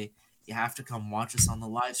Google Play. You have to come watch us on the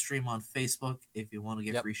live stream on Facebook if you want to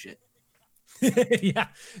get Yep. free shit. Yeah,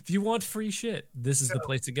 if you want free shit, this is the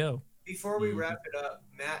place to go. Before we wrap it up,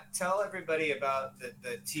 Matt, tell everybody about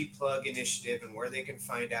the T Plug initiative and where they can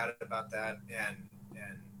find out about that, and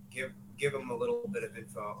give them a little bit of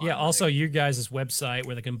info. on Yeah, where also they- your guys' website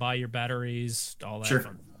where they can buy your batteries, all that Sure.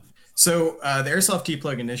 fun stuff. So the Airsoft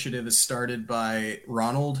T-Plug initiative is started by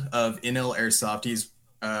Ronald of NL Airsoft. He's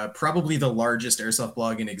probably the largest airsoft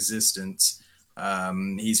blog in existence.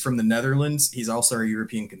 He's from the Netherlands. He's also our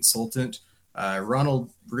European consultant.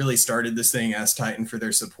 Ronald really started this thing, asked Titan for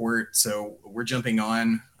their support. So we're jumping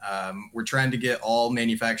on. We're trying to get all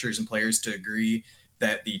manufacturers and players to agree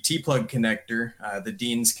that the T-Plug connector, the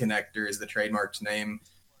Dean's connector is the trademarked name.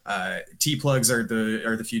 T-Plugs are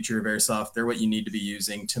the future of airsoft. They're what you need to be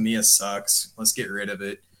using. Tamiya sucks. Let's get rid of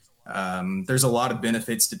it. There's a lot of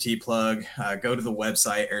benefits to T-Plug. Go to the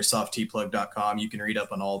website, airsoftTplug.com. You can read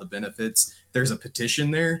up on all the benefits. There's a petition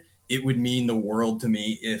there. It would mean the world to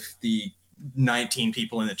me if the 19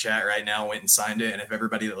 people in the chat right now went and signed it, and if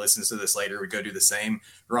everybody that listens to this later would go do the same.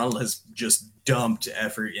 Ronald has just dumped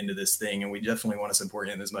effort into this thing, and we definitely want to support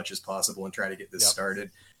him as much as possible and try to get this started.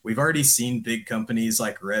 We've already seen big companies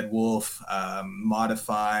like Red Wolf,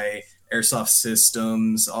 Modify, Airsoft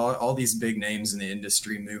Systems, all these big names in the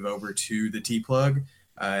industry move over to the T-Plug,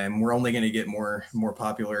 and we're only going to get more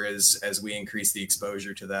popular as we increase the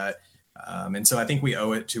exposure to that. And so I think we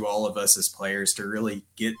owe it to all of us as players to really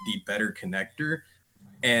get the better connector.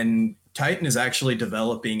 And Titan is actually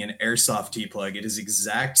developing an Airsoft T-Plug. It is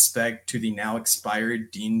exact spec to the now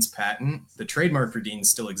expired Dean's patent. The trademark for Dean's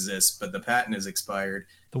still exists, but the patent is expired.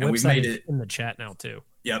 The And we've website made is it. in the chat now too.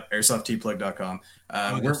 Yep, AirsoftTplug.com.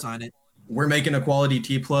 Go We're sign it. we're making a quality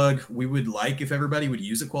T-Plug. We would like if everybody would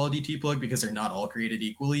use a quality T-Plug because they're not all created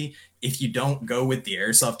equally. If you don't go with the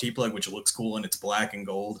Airsoft T-Plug, which looks cool and it's black and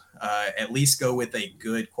gold, at least go with a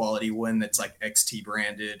good quality one that's like XT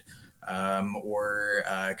branded, or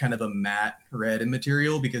kind of a matte red in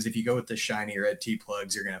material, because if you go with the shiny red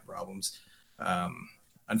T-Plugs, you're going to have problems.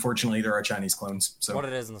 Unfortunately, there are Chinese clones. So what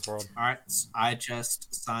it is in this world. All right, I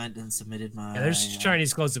just signed and submitted my. Yeah, there's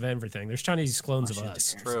Chinese clones of everything. There's Chinese clones of shit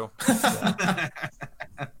us. to True.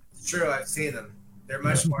 It's true. I've seen them. They're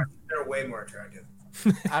much more. They're way more attractive.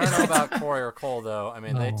 I don't know about Corey or Cole though. I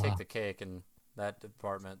mean, they Oh, take wow. the cake in that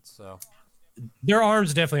department. So Their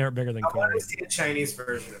arms definitely aren't bigger than I want Corey. to see a Chinese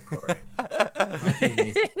version of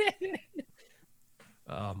Corey.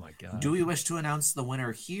 Oh my god. Do we wish to announce the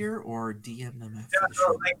winner here or DM them after Yeah, the no,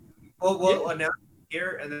 show? like, we'll announce it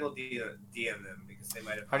here and then we'll DM them because they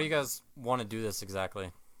might have. how do you guys want to do this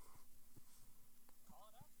exactly?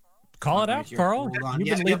 Call it Right out, here. Carl. Hold on. You've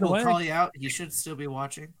Yeah, been yeah, leading the we'll way. call you out. He should still be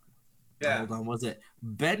watching. Yeah. Hold on. Was it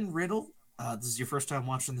Ben Riddle? this is your first time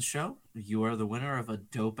watching the show, you are the winner of a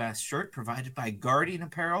dope-ass shirt provided by Guardian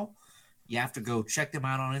Apparel. You have to go check them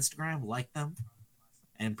out on Instagram, like them,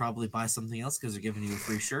 and probably buy something else because they're giving you a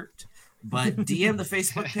free shirt. But DM the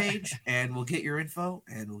Facebook page, and we'll get your info,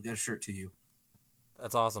 and we'll get a shirt to you.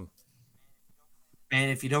 That's awesome. And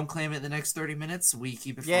if you don't claim it in the next 30 minutes, we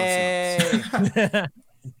keep it for Yay! ourselves.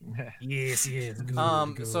 Yes. Good,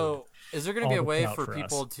 good. So is there going to All be a the way clout for for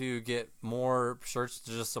people us. to get more shirts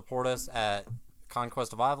to just support us at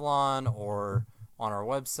Conquest of Avalon or on our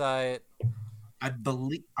website? I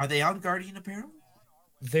believe, are they on Guardian Apparel?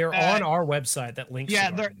 They're on our website that links. Yeah,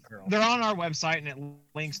 to Guardian Apparel. they're on our website, and it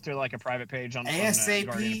links to like a private page on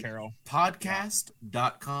Guardian Apparel.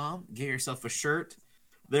 ASAPpodcast.com. Get yourself a shirt.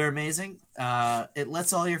 They're amazing. It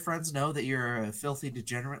lets all your friends know that you're a filthy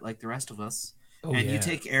degenerate like the rest of us. Oh, and yeah. you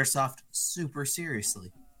take airsoft super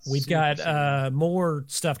seriously. We've got more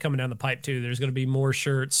stuff coming down the pipe too. There's going to be more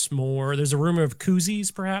shirts, more. There's a rumor of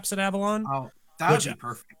koozies perhaps at Avalon. Oh, that would Which be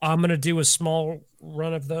perfect. I'm going to do a small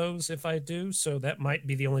run of those if I do, so that might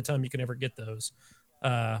be the only time you can ever get those.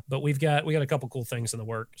 But we got a couple cool things in the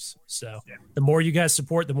works. So the more you guys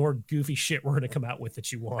support, the more goofy shit we're going to come out with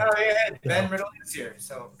that you want. Oh, yeah, Ben Riddle is here.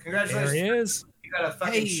 So congratulations. There he is. You got a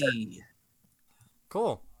fucking shirt.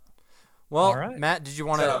 Cool. Well, All right. Matt, did you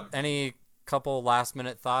want to So- any couple last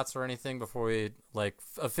minute thoughts or anything before we like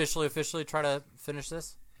officially try to finish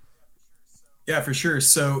this? Yeah, for sure.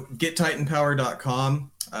 So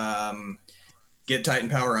gettitanpower.com. Get Titan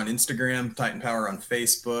Power on Instagram, Titan Power on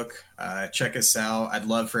Facebook. Check us out. I'd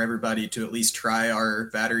love for everybody to at least try our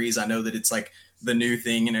batteries. I know that it's like the new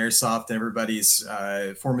thing in airsoft. Everybody's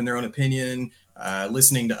forming their own opinion,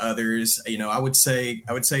 listening to others. I would say,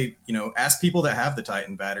 ask people that have the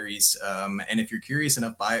Titan batteries. And if you're curious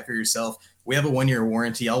enough, buy it for yourself. We have a 1-year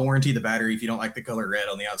warranty. I'll warranty the battery if you don't like the color red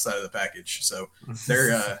on the outside of the package. So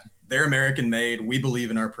they're American made. We believe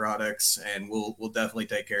in our products, and we'll definitely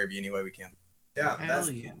take care of you any way we can. Yeah, Hell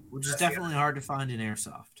yeah. Which is definitely hard to find in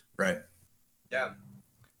airsoft. Right. Yeah.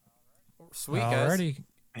 Sweet, guys. Alrighty.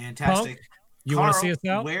 Fantastic. You want to Carl, see us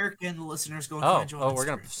out? Where can the listeners go and Oh, find you on we're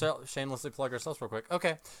gonna Instagram? shamelessly plug ourselves real quick.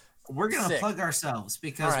 Okay. We're gonna Sick. plug ourselves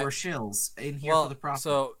because All right. we're shills in here Well, for the profit.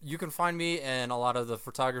 so you can find me and a lot of the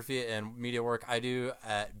photography and media work I do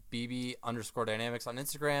at bb_dynamics on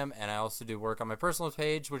Instagram, and I also do work on my personal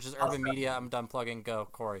page, which is Urban Media. I'm done plugging. Go,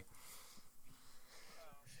 Corey.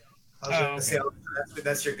 I was gonna say,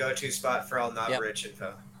 that's your go-to spot for all not Yep. rich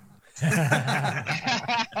info.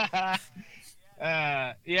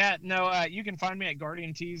 You can find me at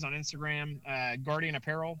Guardian Tees on Instagram, Guardian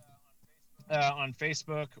Apparel on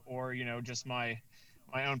Facebook, or just my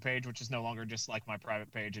own page, which is no longer just like my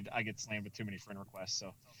private page. I get slammed with too many friend requests,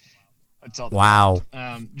 so it's all Wow.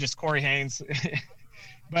 just Corey Haynes.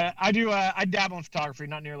 But I do I dabble in photography,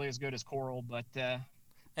 not nearly as good as Coral, but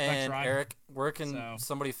And try. Eric, where can So-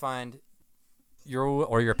 somebody find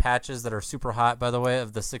your patches that are super hot, by the way,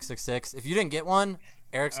 of the 666? If you didn't get one,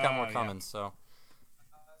 Eric's got more yeah. coming. So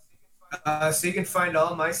So you can find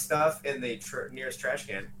all my stuff in the nearest trash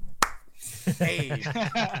can. hey, Ready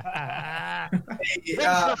Hey,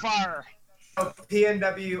 for fire.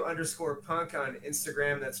 PNW_punk on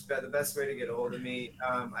Instagram. That's the best way to get a hold of me.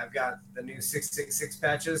 I've got the new 666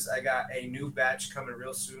 patches. I got a new batch coming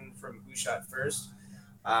real soon from Who Shot First.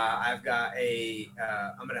 I've got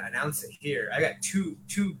I'm going to announce it here. I got two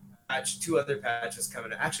other patches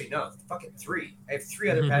coming. Actually, no, fucking three. I have 3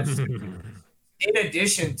 other patches in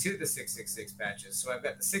addition to the 666 patches. So I've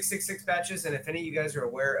got the 666 patches, and if any of you guys are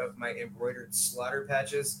aware of my embroidered slaughter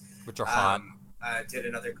patches, which are hot. I did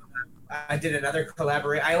another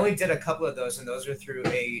collaborate. I only did a couple of those, and those are through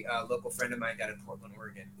a local friend of mine down in Portland,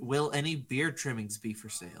 Oregon. Will any beard trimmings be for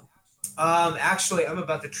sale? Actually, I'm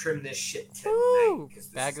about to trim this shit tonight. Woo! 'cause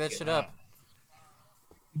this Bag is that getting shit up. hot.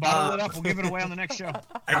 Bottle it up. We'll give it away on the next show.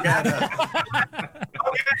 I got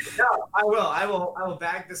Okay, no, I will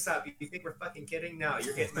bag this up. You think we're fucking kidding? No,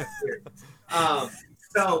 you're getting my beard.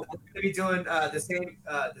 So we're gonna be doing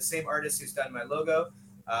the same artist who's done my logo,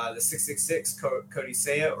 the 666 Cody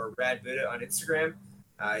Saya or Rad Buddha on Instagram.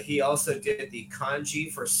 He also did the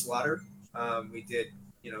kanji for Slaughter. We did,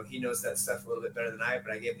 he knows that stuff a little bit better than I,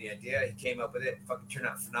 but I gave him the idea. He came up with it. Fucking turned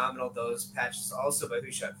out phenomenal. Those patches also by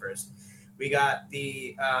Who Shot First. We got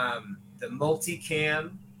the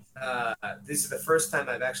multicam. This is the first time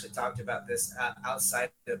I've actually talked about this outside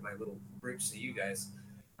of my little groups to you guys.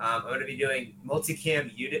 I'm going to be doing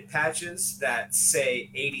multicam unit patches that say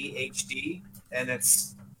 80 HD, and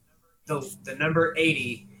it's the number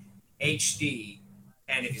 80 HD.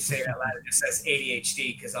 And if you say it out loud, it just says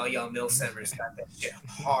ADHD because all y'all Milsimers got that shit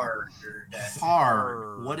hard.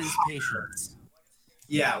 Hard. What is patience?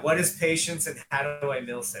 Yeah, what is patience and how do I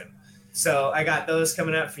milsim? So I got those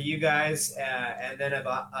coming out for you guys, and then I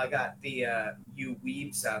got the you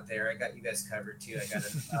weebs out there. I got you guys covered too. I got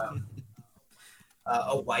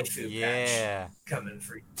a waifu patch coming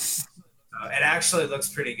for you. It actually looks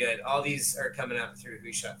pretty good. All these are coming out through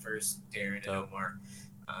Who Shot First, Darren and Omar.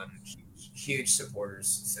 Huge supporters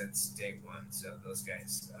since day one. So those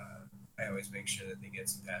guys, I always make sure that they get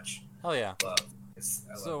some patch. Oh yeah. Love.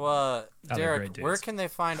 So Derek, where can they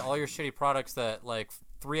find all your shitty products that like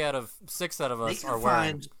 3 out of 6 out of us are wearing?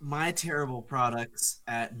 They can find my terrible products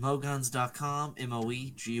at moguns.com,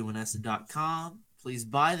 moeguns.com. Please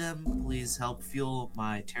buy them. Please help fuel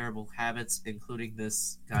my terrible habits, including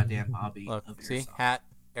this goddamn hobby of airsoft. See, hat.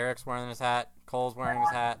 Eric's wearing his hat. Cole's wearing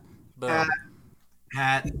his hat. Boom.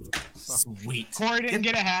 Hat. Sweet. Corey didn't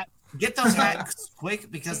get a hat. Get those hats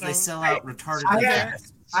quick because they sell out retarded.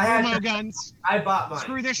 I had Mo guns. I bought mine.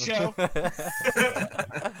 Screw this show.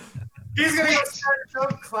 He's gonna go start a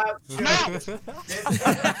drum clap. It's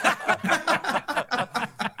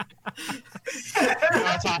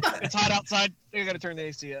hot. It's hot outside. You gotta turn the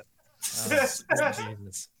AC up. Jesus.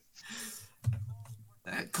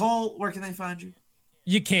 Cole, where can they find you?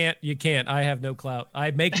 You can't. I have no clout.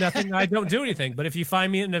 I make nothing. I don't do anything. But if you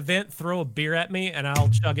find me at an event, throw a beer at me, and I'll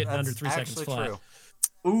chug it in under 3 seconds flat. True.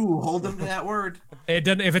 Ooh, hold them to that word. It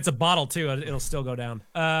doesn't. If it's a bottle too, it'll still go down.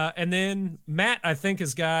 And then Matt, I think,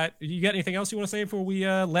 has got. You got anything else you want to say before we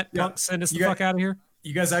let Punk send us the fuck out of here?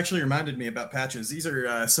 You guys actually reminded me about patches. These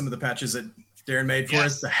are some of the patches that Darren made for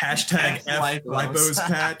us. The hashtag #Lipos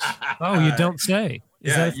patch. Oh, you don't say.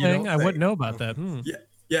 Is that a thing? I say. wouldn't know about that.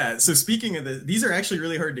 Yeah. So speaking of these are actually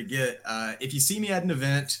really hard to get. If you see me at an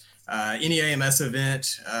event, any AMS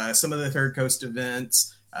event, some of the Third Coast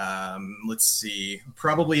events, let's see,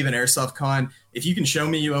 probably even Airsoft Con. If you can show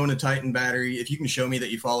me you own a Titan battery, if you can show me that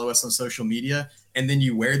you follow us on social media, and then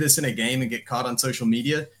you wear this in a game and get caught on social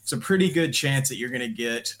media, it's a pretty good chance that you're going to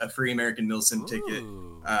get a free American Milsim ticket.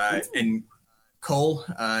 And Cole,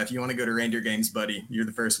 if you want to go to Reindeer Games, buddy, you're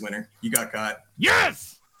the first winner. You got caught.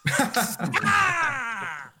 Yes!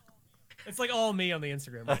 It's like all me on the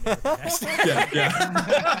Instagram right now.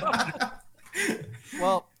 Yeah.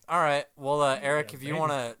 Well, all right. Well, Eric, if you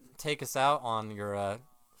want to take us out on your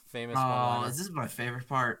famous one-liner. This is my favorite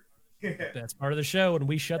part. That's part of the show, and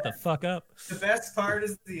we shut the fuck up. The best part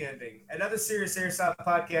is the ending. Another Serious Airsoft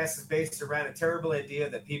podcast is based around a terrible idea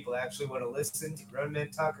that people actually want to listen to grown men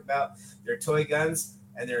talk about their toy guns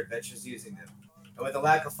and their adventures using them. And with the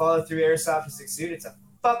lack of follow-through Airsoft has exuded, it's a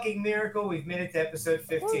fucking miracle we've made it to episode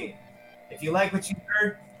 15. If you like what you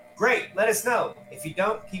heard, great, let us know. If you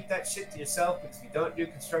don't, keep that shit to yourself because we don't do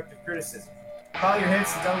constructive criticism. Call your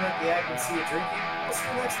hits and don't let the admin see you drinking. We'll see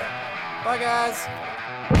you next time. Bye, guys.